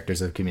the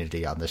characters of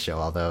Community on the show,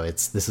 although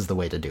this is the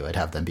way to do it,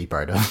 have them be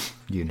part of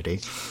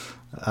Unity.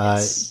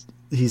 Yes.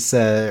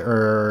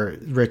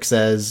 Rick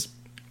says,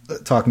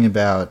 talking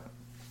about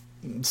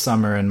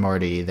Summer and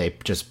Morty, they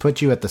just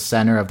put you at the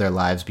center of their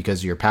lives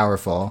because you're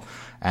powerful,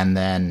 and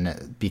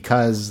then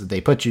because they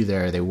put you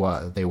there, they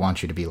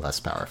want you to be less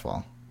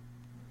powerful.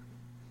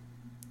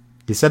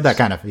 He said that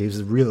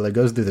it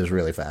goes through this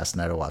really fast,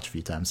 and I had to watch a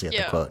few times to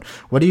get the quote.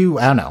 I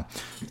don't know.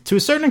 To a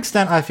certain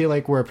extent, I feel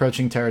like we're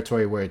approaching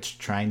territory where it's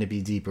trying to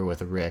be deeper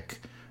with Rick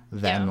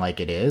than like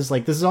it is.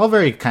 Like, this is all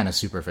very kind of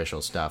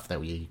superficial stuff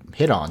that we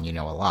hit on,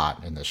 a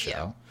lot in this show.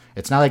 Yeah.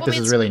 It's not like this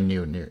is really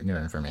new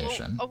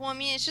information. Well, I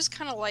mean, it's just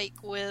kind of like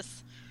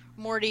with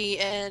Morty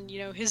and,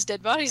 his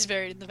dead body's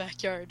buried in the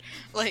backyard.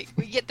 Like,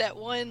 we get that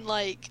one,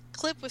 like,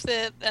 clip with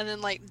it, and then,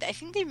 like, I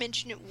think they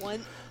mention it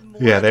one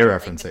more. Yeah, they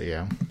reference it,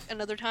 yeah.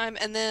 Another time,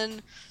 and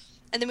then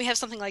we have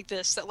something like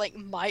this that, like,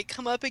 might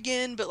come up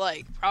again, but,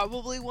 like,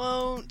 probably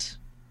won't.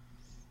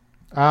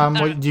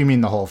 What do you mean,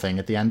 the whole thing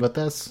at the end with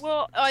this?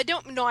 Well, I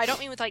don't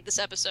mean with, like, this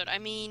episode. I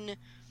mean,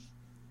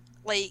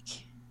 like,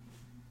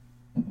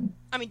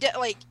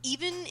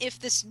 even if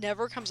this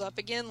never comes up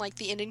again, like,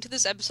 the ending to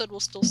this episode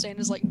will still stand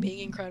as, like, being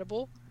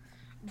incredible.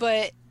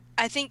 But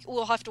I think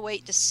we'll have to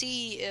wait to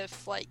see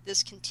if, like,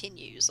 this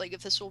continues. Like,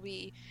 if this will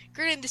be...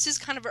 Granted, this is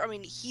kind of... I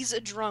mean, he's a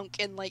drunk,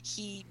 and, like,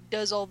 he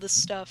does all this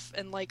stuff,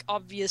 and, like,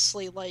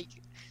 obviously, like,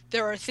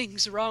 there are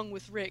things wrong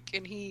with Rick,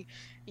 and he...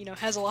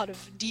 has a lot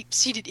of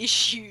deep-seated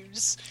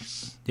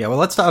issues. Yeah, well,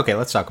 let's talk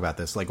about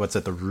this. Like, what's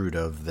at the root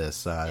of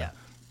this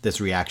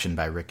this reaction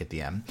by Rick at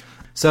the end?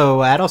 So,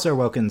 Adelsar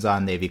Wilkins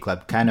on Navy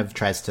Club kind of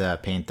tries to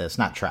paint this,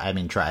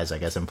 tries, I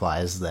guess,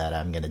 implies that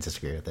I'm going to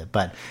disagree with it,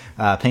 but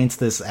paints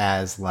this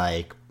as,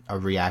 like, a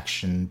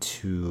reaction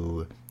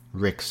to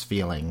Rick's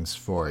feelings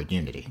for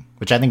Unity,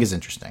 which I think is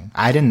interesting.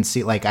 I didn't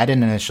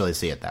initially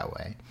see it that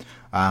way.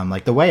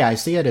 Like, the way I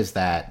see it is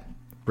that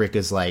Rick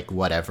is like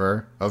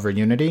whatever over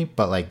Unity,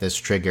 but like this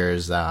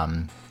triggers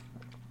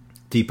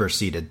deeper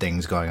seated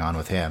things going on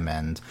with him,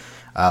 and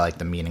like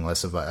the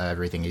meaningless of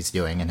everything he's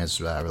doing in his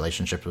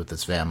relationships with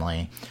his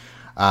family,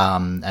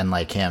 and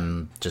like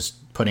him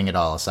just putting it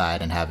all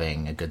aside and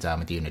having a good time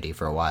with Unity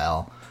for a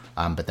while,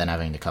 but then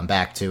having to come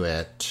back to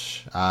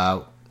it.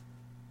 I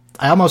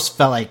almost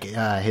felt like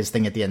his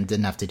thing at the end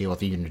didn't have to deal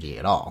with Unity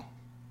at all.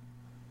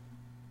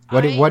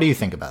 What do you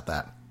think about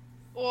that?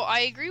 Well,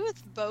 I agree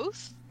with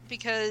both.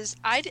 Because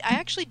I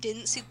actually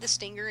didn't see the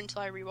stinger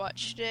until I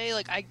rewatched today.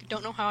 Like, I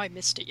don't know how I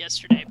missed it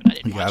yesterday, but I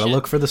didn't watch it. You gotta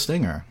look for the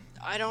stinger.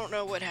 I don't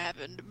know what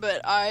happened,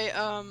 but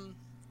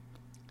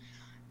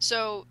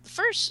so, the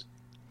first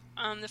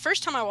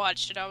time I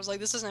watched it, I was like,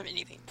 this doesn't have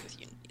anything to do with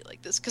Unity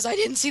like this, because I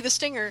didn't see the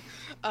stinger.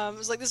 I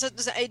was like,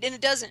 and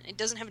it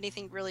doesn't have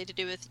anything really to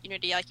do with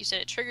Unity. Like you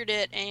said, it triggered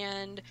it,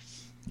 and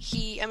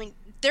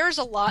there's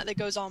a lot that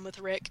goes on with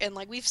Rick, and,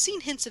 like, we've seen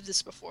hints of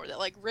this before, that,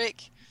 like,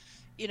 Rick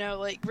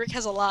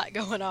has a lot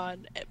going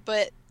on,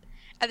 but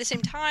at the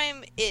same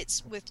time,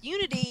 it's with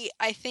Unity,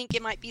 I think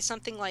it might be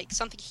something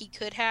he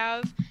could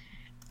have,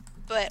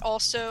 but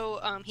also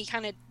he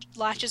kind of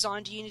latches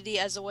on to Unity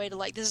as a way to,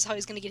 like, this is how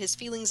he's going to get his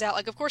feelings out.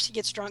 Like, of course he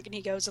gets drunk and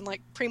he goes and,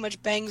 like, pretty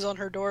much bangs on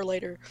her door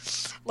later.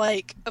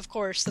 Like, of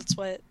course, that's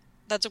what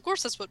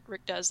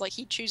Rick does. Like,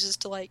 he chooses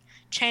to, like,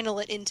 channel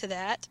it into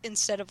that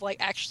instead of, like,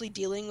 actually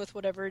dealing with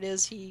whatever it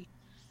is he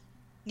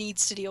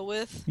needs to deal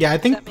with. Yeah, I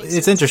think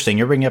it's interesting.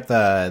 You're bringing up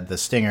the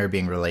stinger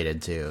being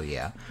related to,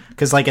 yeah.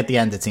 Because, like, at the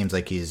end, it seems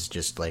like he's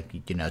just,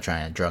 like, you know,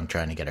 trying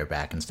to get her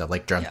back and stuff.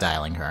 Like, drunk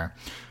dialing her.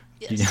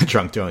 Yes.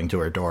 Drunk going to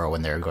her door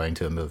when they were going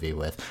to a movie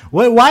with...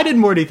 Why did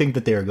Morty think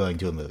that they were going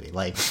to a movie?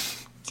 Like,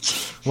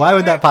 why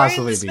would that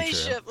possibly be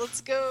true?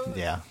 Let's go.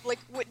 Yeah. Like,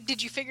 what,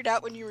 did you figure it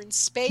out when you were in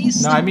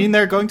space? No, I mean,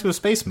 they're going to a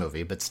space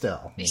movie, but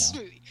still. Space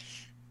movie.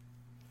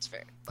 It's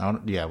fair.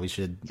 Yeah, we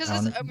should... Because,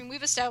 I mean,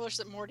 we've established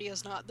that Morty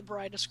is not the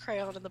brightest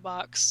crayon in the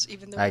box,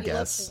 even though we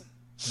love him.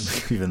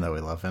 Even though we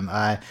love him.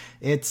 I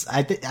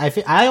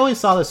always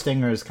saw the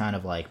stinger as kind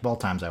of like, both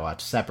times I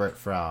watched, separate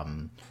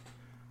from...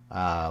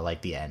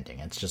 like the ending.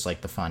 It's just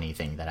like the funny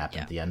thing that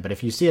happened at the end. But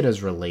if you see it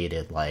as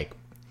related, like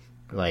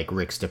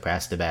Rick's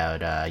depressed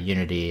about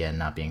Unity and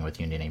not being with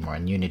Unity anymore,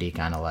 and Unity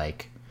kind of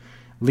like,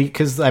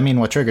 because I mean,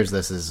 what triggers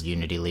this is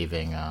Unity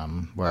leaving.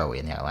 Where are we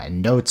in the outline?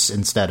 Notes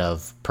instead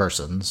of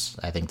persons.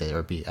 I think they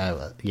would be.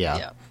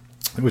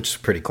 Which is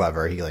pretty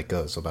clever. He like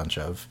picks up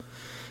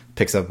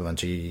a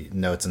bunch of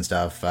notes and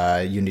stuff.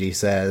 Unity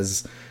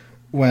says,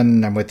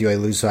 when I'm with you, I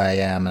lose who I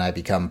am, and I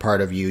become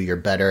part of you. You're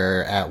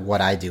better at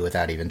what I do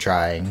without even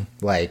trying.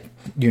 Like,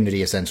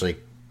 Unity essentially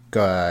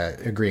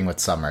agreeing with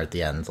Summer at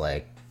the end.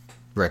 Like,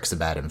 Rick's a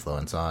bad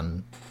influence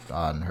on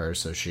her,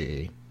 so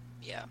she,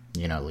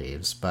 you know,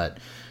 leaves. But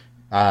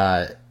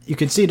you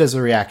can see it as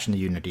a reaction to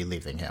Unity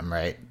leaving him,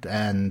 right?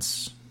 And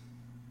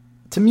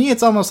to me,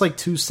 it's almost like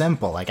too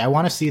simple. Like, I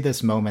want to see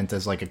this moment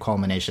as like a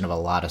culmination of a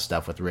lot of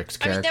stuff with Rick's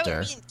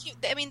character.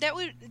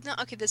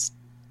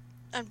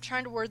 I'm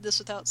trying to word this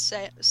without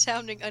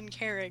sounding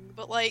uncaring,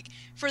 but, like,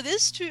 for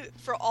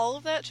all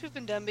of that to have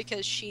been done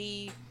because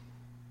she,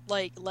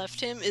 like,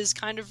 left him is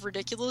kind of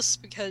ridiculous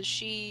because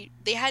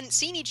they hadn't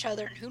seen each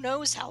other in who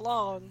knows how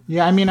long.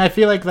 Yeah, I mean, I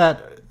feel like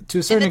that, to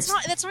a certain extent...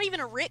 That's not even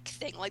a Rick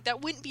thing. Like,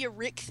 that wouldn't be a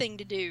Rick thing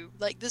to do.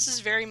 Like, this is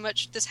very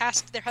much, there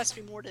has to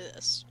be more to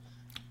this.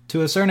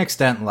 To a certain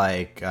extent,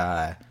 like,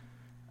 I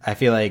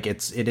feel like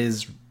it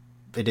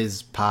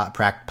is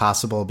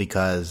possible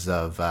because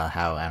of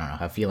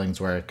how feelings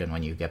work and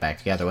when you get back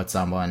together with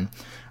someone.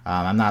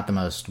 I'm not the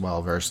most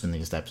well-versed in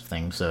these types of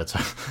things, so it's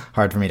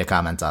hard for me to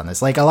comment on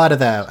this. Like, a lot of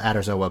the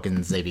Adder's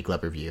Awoken Xavier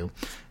Club review,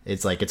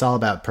 it's like, it's all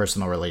about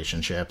personal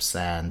relationships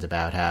and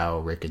about how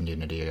Rick and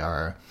Unity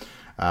are,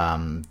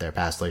 their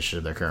past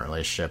relationship, their current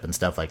relationship, and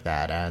stuff like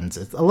that. And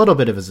it's a little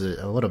bit of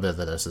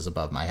this is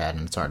above my head,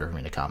 and it's harder for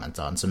me to comment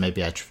on. So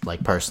maybe I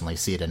personally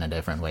see it in a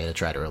different way to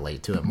try to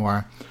relate to it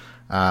more.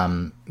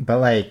 But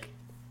like,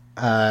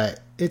 I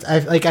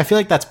feel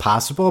like that's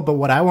possible, but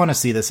what I want to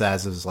see this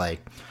as is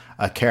like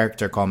a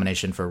character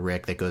culmination for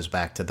Rick that goes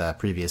back to the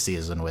previous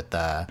season with,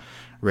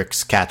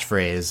 Rick's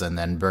catchphrase and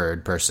then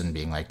Bird person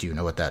being like, do you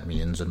know what that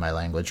means in my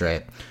language,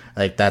 right?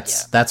 Like,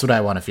 that's what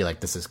I want to feel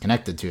like this is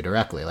connected to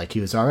directly. Like, he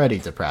was already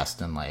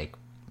depressed and like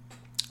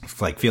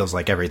feels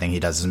like everything he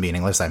does is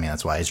meaningless. I mean,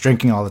 that's why he's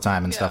drinking all the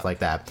time and stuff like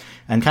that.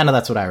 And kind of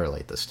that's what I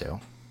relate this to.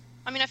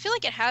 I mean, I feel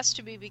like it has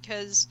to be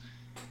because,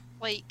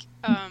 like,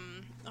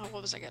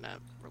 what was I gonna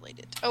relate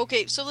it to?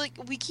 Okay, so, like,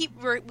 we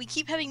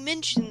keep having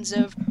mentions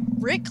of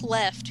Rick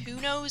left who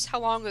knows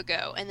how long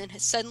ago, and then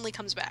suddenly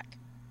comes back.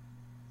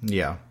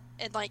 Yeah.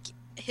 And, like,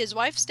 his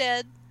wife's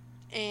dead,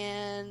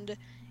 and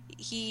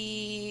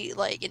he,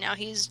 like, and now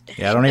he's...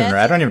 Yeah, I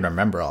don't even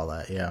remember all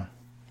that, yeah.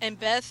 And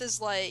Beth is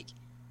like,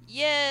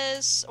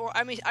 yes, or,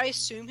 I mean, I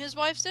assume his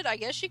wife's dead. I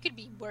guess she could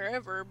be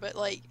wherever, but,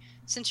 like,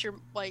 since your,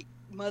 like,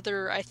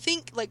 mother, I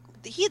think, like,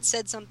 he had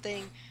said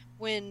something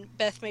when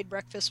Beth made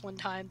breakfast one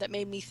time that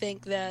made me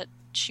think that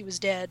she was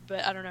dead,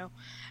 but I don't know.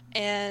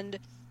 And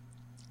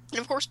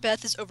of course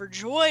Beth is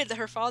overjoyed that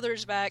her father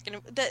is back, and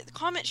the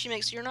comment she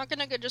makes, you're not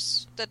gonna go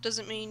that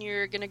doesn't mean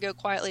you're gonna go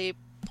quietly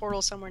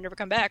portal somewhere and never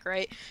come back,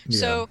 right? Yeah.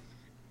 So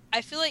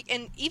I feel like,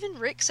 and even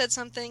Rick said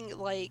something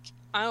like,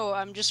 oh,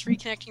 I'm just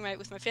reconnecting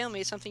with my family.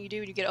 It's something you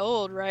do when you get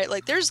old, right?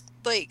 Like, there's,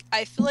 like,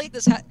 I feel like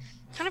this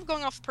kind of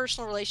going off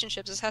personal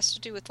relationships, this has to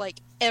do with, like,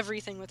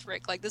 everything with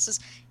Rick. Like, this is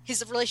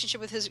his relationship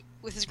with his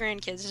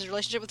grandkids, his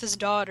relationship with his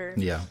daughter.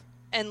 Yeah.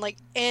 And, like,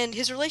 and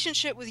his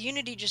relationship with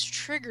Unity just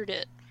triggered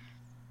it.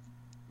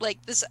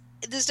 Like, this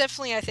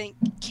definitely, I think,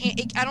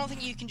 I don't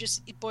think you can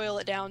just boil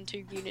it down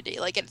to Unity.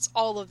 Like, it's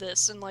all of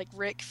this, and, like,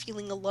 Rick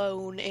feeling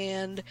alone,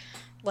 and,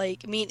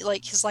 like,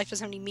 his life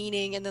doesn't have any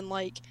meaning, and then,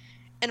 like,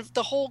 and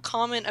the whole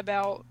comment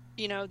about,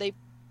 you know, they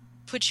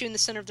put you in the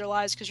center of their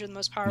lives because you're the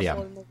most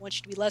powerful, and they want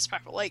you to be less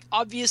powerful. Like,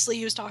 obviously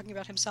he was talking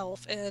about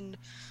himself and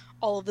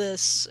all of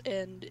this,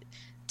 and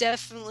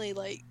definitely,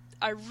 like,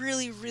 I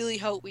really, really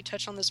hope we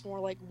touch on this more,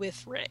 like,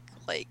 with Rick.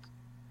 Like,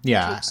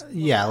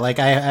 like,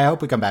 I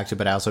hope we come back to it,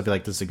 but I also feel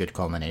like this is a good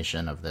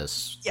culmination of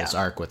this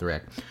arc with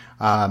Rick.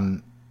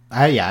 I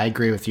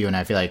agree with you, and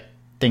I feel like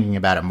thinking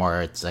about it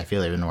more, I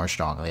feel even more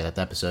strongly that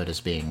the episode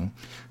is being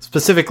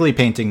specifically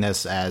painting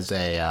this as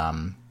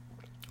a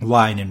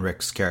line in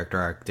Rick's character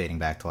arc dating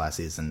back to last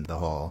season, the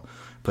whole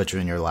put you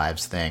in your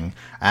lives thing.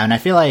 And I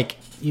feel like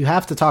you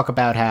have to talk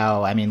about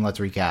how, I mean, let's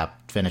recap,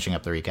 finishing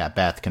up the recap.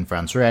 Beth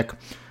confronts Rick.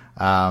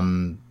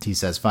 He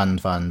says,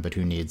 fun, but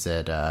who needs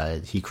it?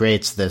 He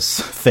creates this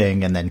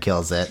thing and then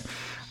kills it.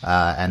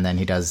 And then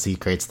he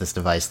creates this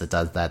device that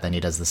does that. Then he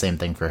does the same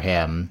thing for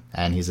him.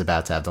 And he's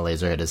about to have the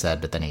laser hit his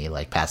head, but then he,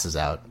 like, passes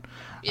out.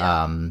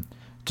 Yeah.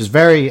 Just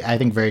I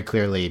think very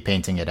clearly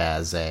painting it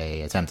as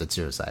a attempted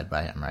suicide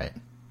by him, right?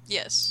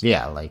 Yes.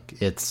 Yeah, like,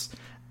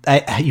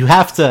 you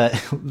have to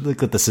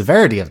look at the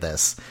severity of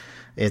this.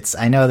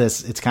 I know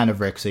it's kind of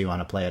Rick, so you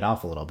want to play it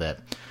off a little bit.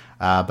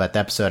 But the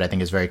episode, I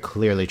think, is very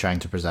clearly trying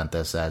to present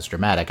this as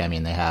dramatic. I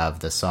mean, they have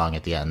this song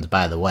at the end,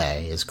 by the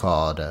way, is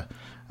called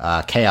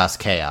Chaos,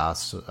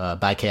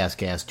 by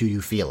Chaos, Do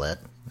You Feel It?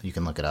 You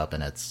can look it up,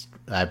 and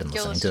I've been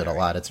listening to it a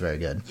lot. It's very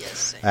good. Yes,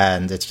 same.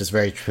 And it's just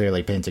very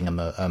clearly painting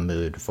a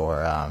mood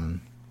for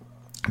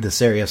the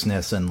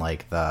seriousness and,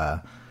 like,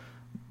 the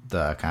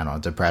kind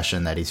of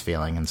depression that he's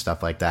feeling and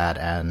stuff like that.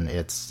 And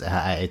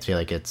I feel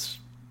like this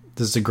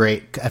is a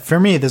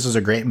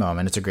great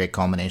moment. It's a great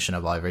culmination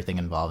of everything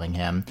involving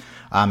him.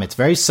 It's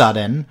very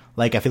sudden.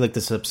 Like, I feel like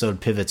this episode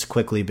pivots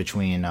quickly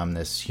between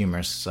this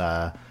humorous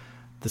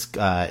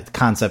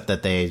concept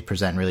that they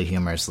present really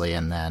humorously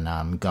and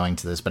then going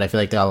to this. But I feel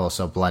like they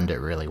also blend it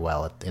really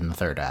well in the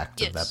third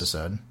act of the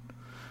episode.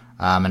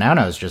 And I don't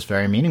know, it's just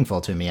very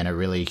meaningful to me, and it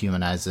really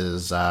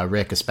humanizes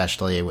Rick,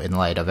 especially in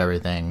light of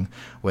everything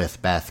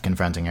with Beth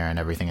confronting her and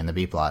everything in the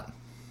B-plot.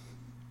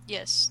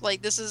 Yes,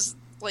 like, this is,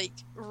 like,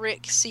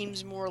 Rick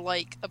seems more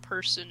like a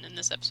person in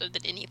this episode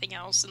than anything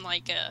else, and,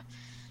 like,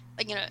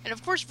 and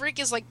of course Rick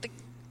is, like,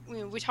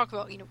 we talk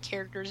about,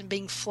 characters and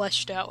being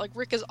fleshed out, like,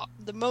 Rick is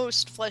the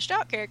most fleshed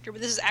out character,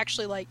 but this is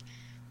actually, like,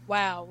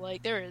 wow,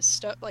 like, there is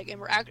stuff, like, and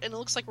it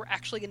looks like we're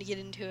actually going to get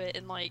into it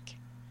and, like,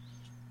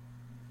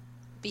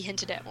 be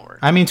hinted at more.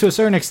 I mean, to a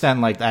certain extent,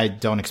 like, I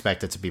don't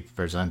expect it to be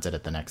presented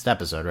at the next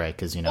episode, right?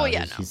 Because, he's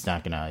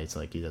not gonna, it's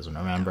like, he doesn't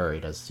remember,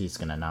 he's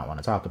gonna not want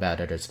to talk about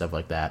it or stuff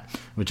like that,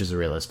 which is a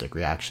realistic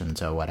reaction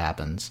to what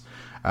happens.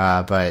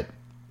 But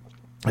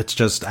it's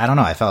just, I don't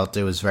know, I felt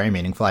it was very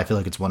meaningful. I feel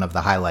like it's one of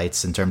the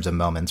highlights in terms of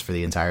moments for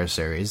the entire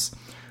series.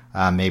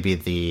 Maybe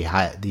the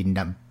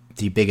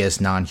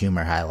biggest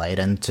non-humor highlight,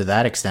 and to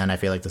that extent, I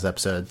feel like this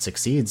episode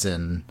succeeds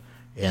in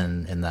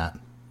that.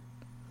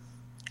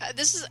 I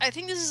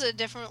think this is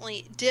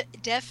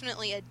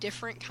definitely a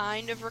different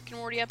kind of Rick and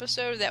Morty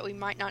episode that we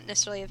might not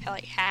necessarily have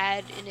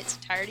had in its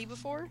entirety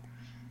before.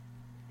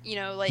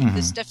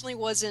 This definitely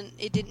wasn't.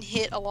 It didn't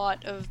hit a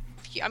lot of.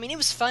 I mean, it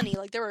was funny.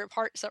 Like, there were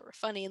parts that were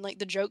funny, and, like,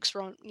 the jokes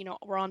were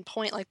on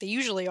point, like they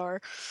usually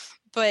are.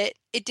 But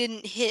it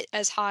didn't hit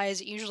as high as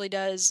it usually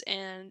does,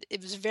 and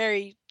it was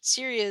very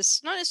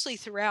serious. Not necessarily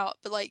throughout,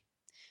 but, like,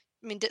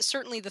 I mean,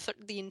 certainly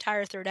the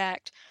entire third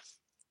act.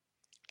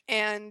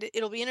 And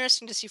it'll be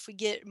interesting to see if we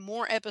get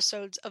more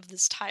episodes of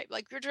this type.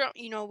 Like,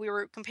 we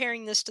were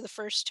comparing this to the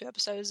first two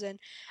episodes, and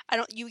I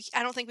don't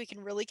think we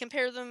can really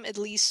compare them, at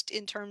least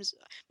in terms.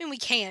 I mean, we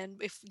can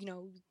if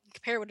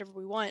compare whatever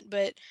we want,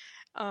 but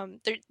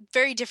they're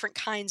very different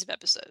kinds of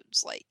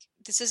episodes. Like,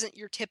 this isn't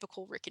your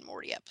typical Rick and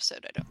Morty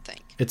episode, I don't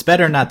think. It's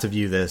better not to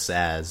view this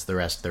as the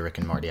rest of the Rick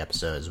and Morty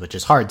episodes, which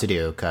is hard to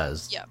do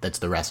because that's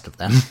the rest of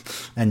them,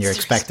 and you're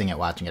expecting it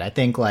watching it. I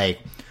think,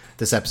 like,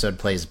 this episode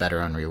plays better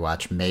on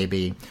rewatch,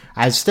 maybe.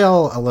 I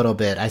still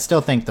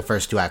think the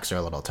first two acts are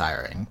a little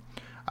tiring.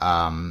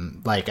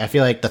 Like, I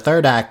feel like the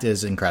third act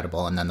is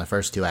incredible, and then the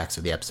first two acts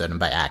of the episode, and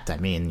by act, I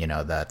mean,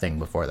 the thing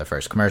before the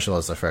first commercial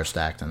is the first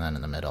act, and then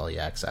in the middle,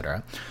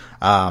 etc.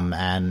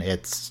 And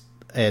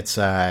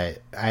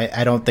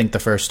I don't think the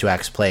first two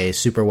acts play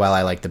super well.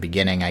 I like the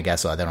beginning, I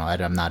guess.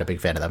 I'm not a big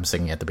fan of them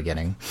singing at the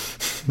beginning.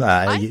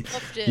 I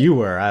loved it. You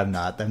were. I'm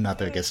not the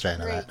biggest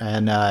fan of that.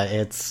 And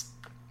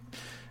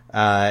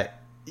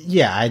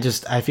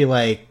I feel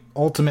like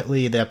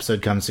ultimately the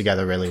episode comes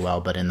together really well,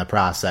 but in the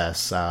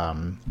process,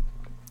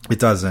 it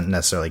doesn't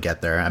necessarily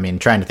get there. I mean,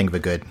 trying to think of a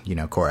good,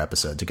 core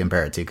episode to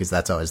compare it to, because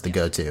that's always the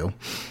go-to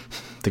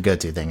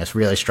thing. It's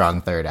really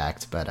strong third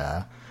act,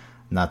 but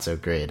not so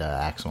great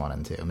acts 1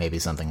 and 2. Maybe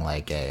something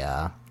like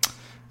I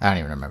don't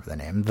even remember the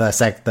name.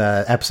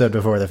 The episode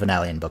before the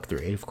finale in book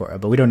 3 of Korra,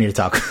 but we don't need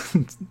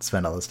to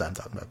spend all this time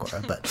talking about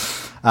Korra. But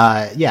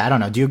I don't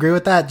know. Do you agree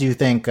with that? Do you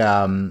think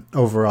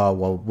overall,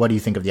 what do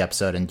you think of the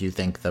episode, and do you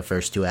think the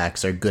first two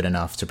acts are good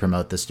enough to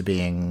promote this to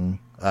being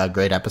a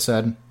great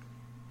episode?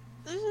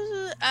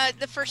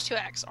 The first two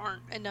acts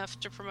aren't enough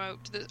to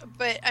promote,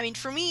 but I mean,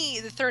 for me,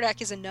 the third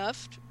act is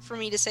enough for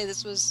me to say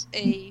this was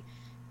a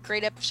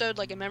great episode,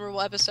 like a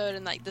memorable episode,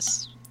 and like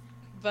this.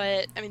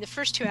 But I mean, the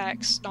first two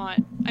acts, not.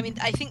 I mean,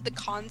 I think the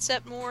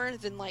concept more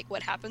than like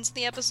what happens in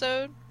the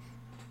episode.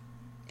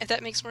 If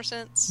that makes more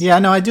sense. Yeah,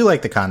 no, I do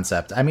like the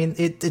concept. I mean,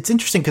 it's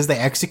interesting because they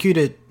execute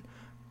it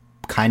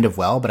kind of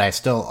well, but I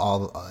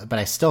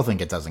still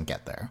think it doesn't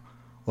get there.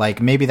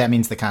 Like, maybe that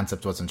means the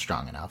concept wasn't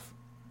strong enough.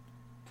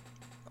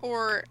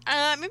 Or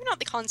maybe not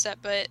the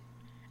concept, but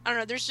I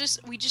don't know.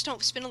 We just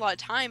don't spend a lot of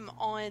time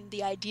on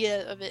the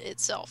idea of it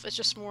itself. It's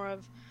just more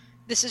of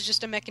this is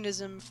just a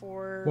mechanism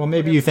for. Well,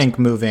 maybe you think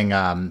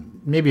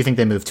maybe you think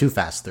they move too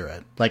fast through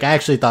it. Like, I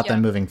actually thought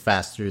them moving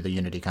fast through the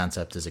Unity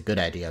concept is a good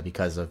idea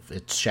because of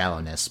its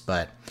shallowness.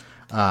 But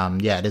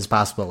yeah, it is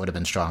possible it would have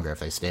been stronger if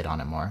they stayed on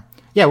it more.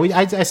 Yeah,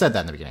 I said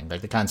that in the beginning.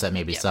 Like, the concept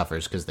maybe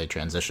suffers because they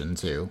transition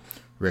to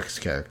Rick's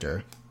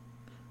character.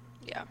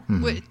 Yeah.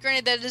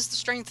 Granted, that is the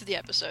strength of the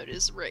episode,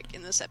 is Rick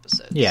in this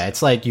episode. Yeah,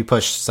 it's like you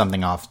push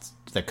something off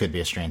that could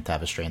be a strength to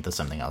have a strength of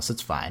something else.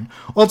 It's fine.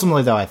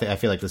 Ultimately, though, I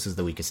feel like this is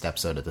the weakest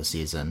episode of the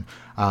season.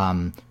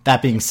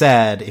 That being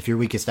said, if your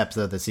weakest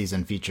episode of the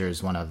season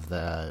features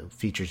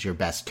your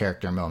best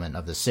character moment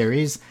of the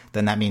series,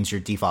 then that means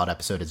your default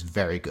episode is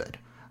very good,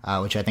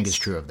 which I think is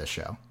true of this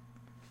show.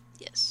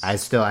 Yes.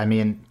 I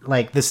mean,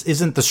 like, this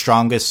isn't the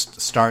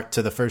strongest start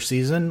to the first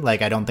season.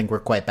 Like, I don't think we're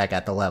quite back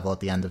at the level at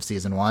the end of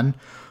season 1.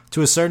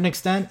 To a certain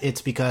extent,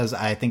 it's because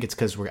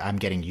I'm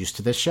getting used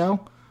to this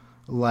show.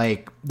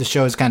 Like, the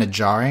show is kind of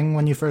jarring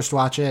when you first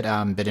watch it,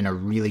 but in a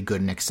really good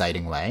and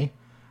exciting way.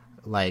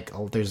 Like,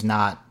 there's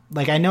not,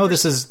 like, I know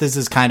this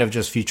is kind of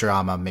just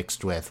Futurama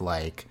mixed with,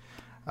 like,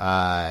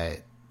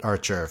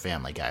 Archer or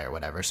Family Guy or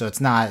whatever. So it's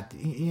not,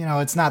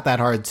 it's not that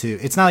hard to,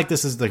 it's not like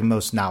this is the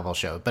most novel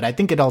show, but I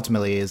think it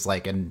ultimately is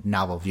like a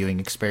novel viewing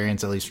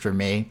experience, at least for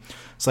me.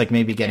 It's like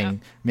maybe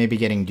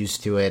getting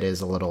used to it is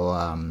a little,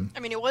 I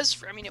mean, it was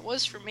for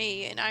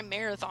me, and I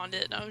marathoned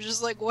it, and I was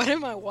just like, what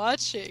am I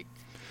watching?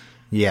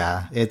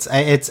 Yeah, it's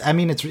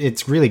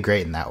really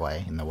great in that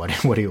way, in the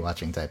what are you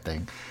watching type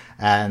thing.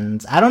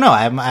 And I don't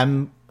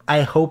know,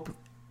 I hope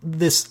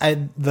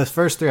the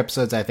first 3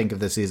 episodes I think of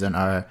this season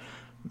are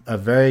a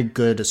very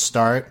good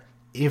start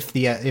if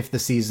the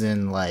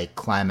season like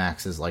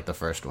climaxes like the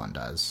first one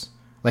does.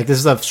 Like, this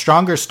is a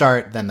stronger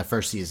start than the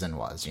first season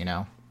was,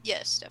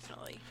 Yes,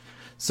 definitely.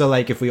 So,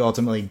 like, if we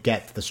ultimately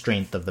get the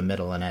strength of the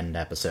middle and end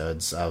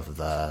episodes of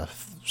the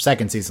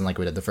second season like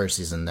we did the first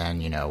season,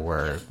 then,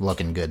 we're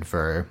looking good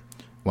for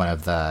one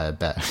of the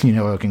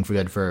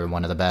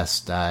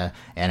best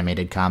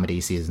animated comedy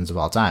seasons of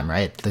all time,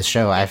 right? This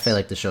show, I feel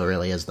like the show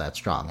really is that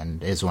strong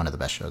and is one of the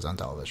best shows on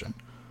television.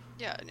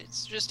 Yeah, and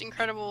it's just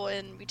incredible,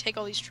 and we take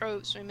all these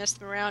tropes and we mess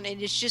them around,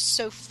 and it's just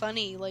so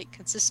funny, like,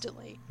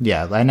 consistently.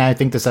 Yeah, and I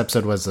think this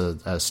episode was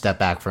a step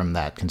back from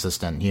that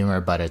consistent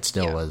humor, but it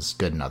still was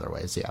good in other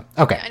ways. Yeah.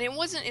 Okay. Yeah, and it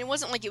wasn't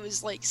like it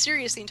was like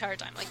serious the entire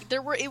time. Like,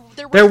 there were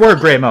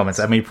great moments.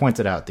 I mean, you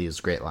pointed out these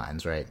great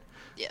lines, right?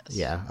 Yes.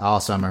 Yeah.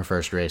 All summer,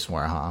 first race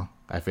war, huh?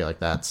 I feel like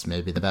that's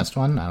maybe the best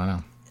one. I don't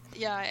know.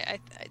 Yeah,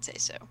 I'd say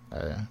so.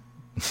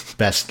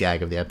 Best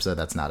gag of the episode.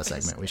 That's not a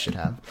segment we should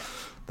have.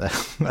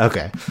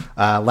 Okay.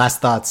 Last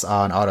thoughts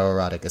on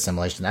autoerotic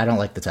assimilation. I don't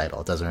like the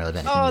title. It doesn't really have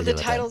anything to do with it. Oh,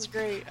 the title's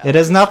great. It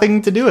has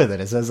nothing to do with it.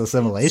 It says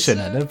assimilation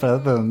in it, but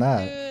other than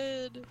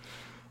that. Good.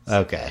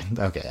 Okay.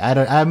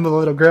 I'm a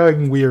little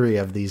growing weary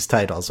of these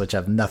titles, which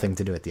have nothing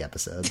to do with the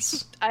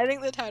episodes. I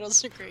think the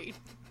titles are great.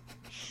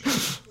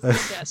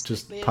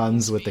 Just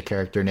puns with the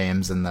character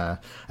names and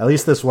at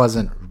least this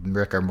wasn't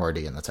Rick or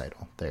Morty in the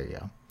title. There you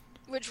go.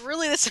 Which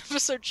really, this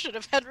episode should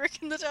have had Rick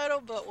in the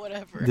title, but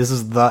whatever. This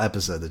is the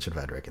episode that should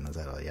have had Rick in the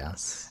title, yeah.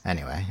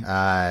 Anyway,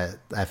 I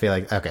feel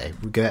like, okay,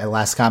 good.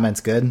 Last comments,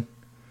 good?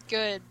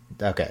 Good.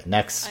 Okay,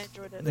 next. I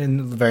enjoyed it.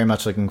 And very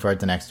much looking forward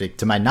to next week.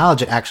 To my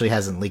knowledge, it actually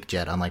hasn't leaked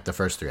yet, unlike the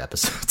first 3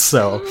 episodes,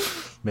 so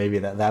maybe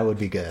that would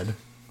be good.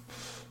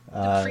 The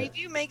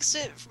preview makes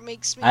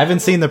me... I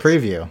haven't seen the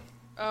preview.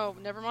 Oh,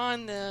 never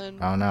mind then.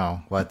 Oh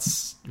no,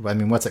 what's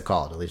it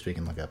called? At least we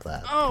can look up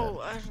that. Oh,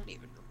 I don't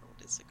even remember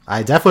what it's called.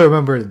 I definitely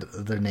remember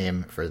the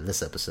name for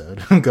this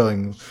episode,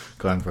 going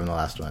from the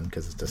last one,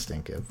 because it's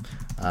distinctive.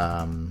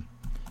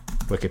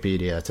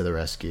 Wikipedia to the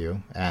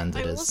rescue, and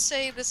I will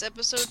say this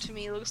episode to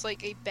me looks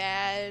like a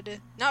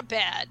not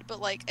bad, but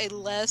like a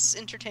less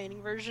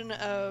entertaining version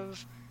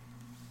of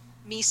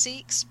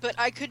Meeseeks, but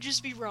I could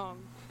just be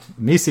wrong.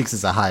 Meeseeks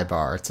is a high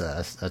bar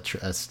to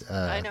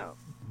I know.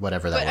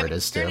 Whatever that word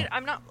is, too.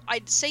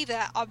 I'd say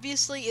that.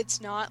 Obviously,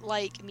 it's not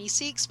like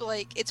Meeseeks, but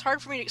like it's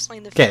hard for me to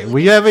explain the. Okay,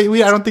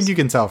 I don't think you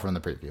can tell from the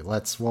preview.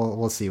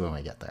 We'll see when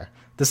we get there.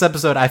 This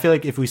episode, I feel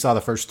like if we saw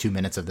the first 2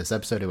 minutes of this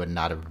episode, it would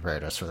not have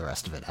prepared us for the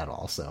rest of it at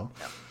all. So.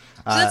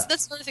 No.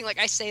 That's another thing. Like,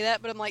 I say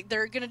that, but I'm like,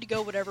 they're gonna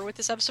go whatever with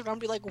this episode. I'm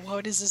gonna be like,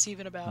 what is this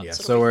even about? Yeah.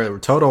 So we're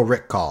total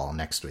Rick call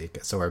next week.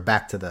 So we're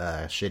back to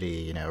the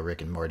shitty,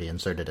 Rick and Morty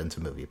inserted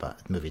into movie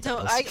titles. No, this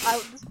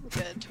is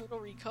good. Total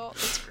Recall.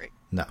 That's great.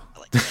 No. I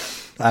like that.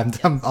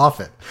 I'm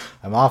off it.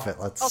 I'm off it.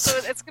 Let's. Also,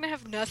 it's gonna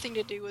have nothing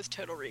to do with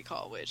Total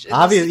Recall, which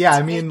obviously, yeah.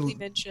 I mean,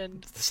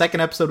 mentioned. The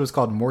second episode was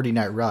called Morty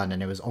Night Run,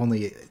 and it was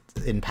only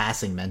in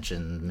passing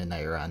mentioned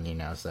Midnight Run.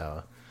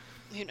 So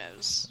who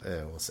knows?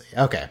 We'll see.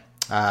 Okay.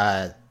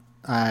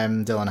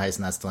 I'm Dylan Heiss,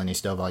 and that's Delaney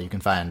Stovall. You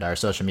can find our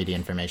social media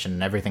information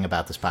and everything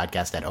about this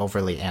podcast at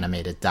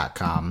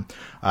overlyanimated.com.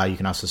 You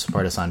can also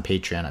support us on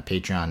Patreon at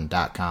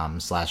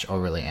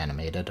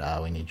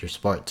patreon.com/overlyanimated. We need your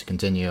support to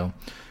continue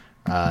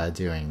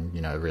doing,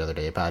 every other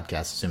day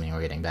podcast, assuming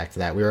we're getting back to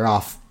that. We were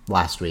off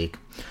last week,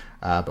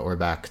 but we're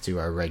back to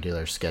our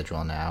regular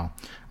schedule now.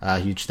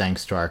 Huge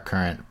thanks to our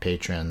current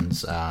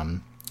patrons,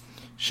 Shayna,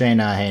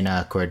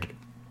 Hayna,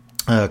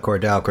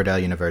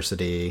 Cordell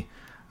University,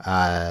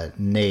 Nathan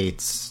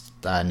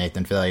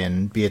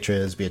Fillion,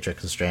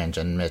 Beatrice Lestrange,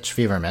 and Mitch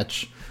Fever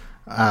Mitch.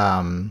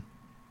 And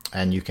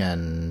you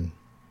can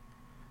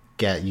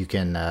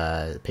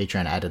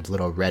Patreon added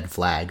little red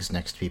flags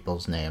next to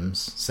people's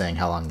names saying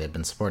how long they've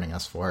been supporting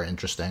us for.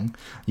 Interesting.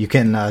 You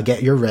can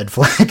get your red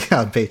flag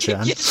on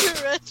Patreon. Get your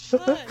red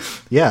flag.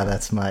 Yeah,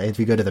 that's if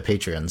you go to the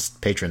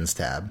patrons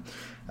tab,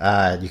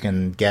 you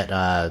can get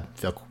a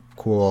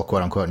cool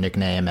quote unquote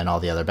nickname and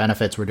all the other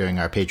benefits. We're doing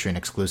our Patreon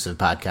exclusive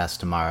podcast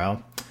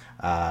tomorrow.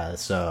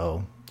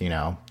 So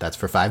that's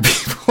for 5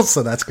 people,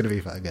 so that's going to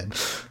be fun, good.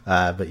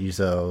 But you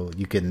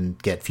can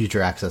get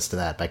future access to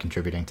that by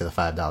contributing to the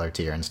 $5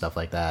 tier and stuff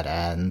like that.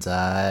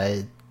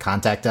 And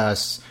contact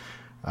us,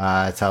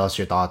 tell us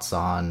your thoughts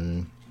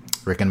on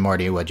Rick and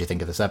Morty. What'd you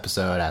think of this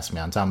episode? Ask me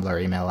on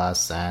Tumblr, email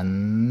us,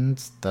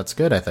 and that's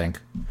good, I think.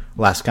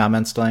 Last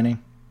comments, Delaney?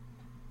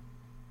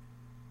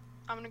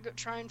 I'm gonna go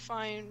try and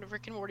find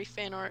Rick and Morty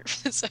fan art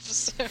for this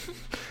episode.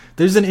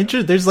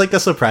 There's like a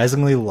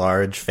surprisingly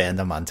large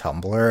fandom on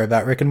Tumblr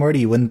about Rick and Morty.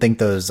 You wouldn't think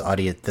the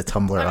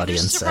Tumblr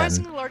audience. There's a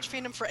surprisingly large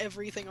fandom for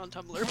everything on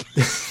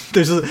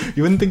Tumblr.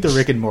 You wouldn't think the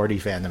Rick and Morty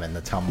fandom and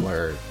the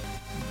Tumblr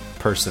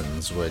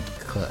persons would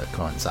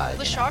coincide.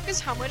 The shock is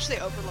how much they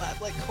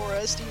overlap. Like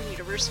Korra, Steven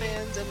Universe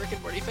fans, and Rick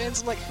and Morty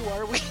fans. I'm like, who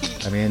are we?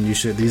 I mean,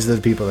 these are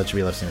the people that should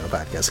be listening to the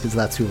podcast because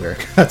that's what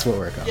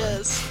we're covering.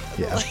 Yes.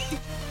 Yeah.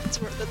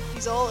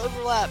 These all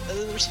overlap, and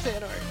then there's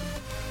fan art.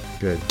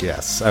 Good.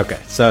 Yes. Okay.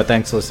 So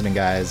thanks for listening,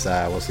 guys.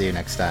 We'll see you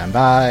next time.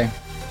 Bye.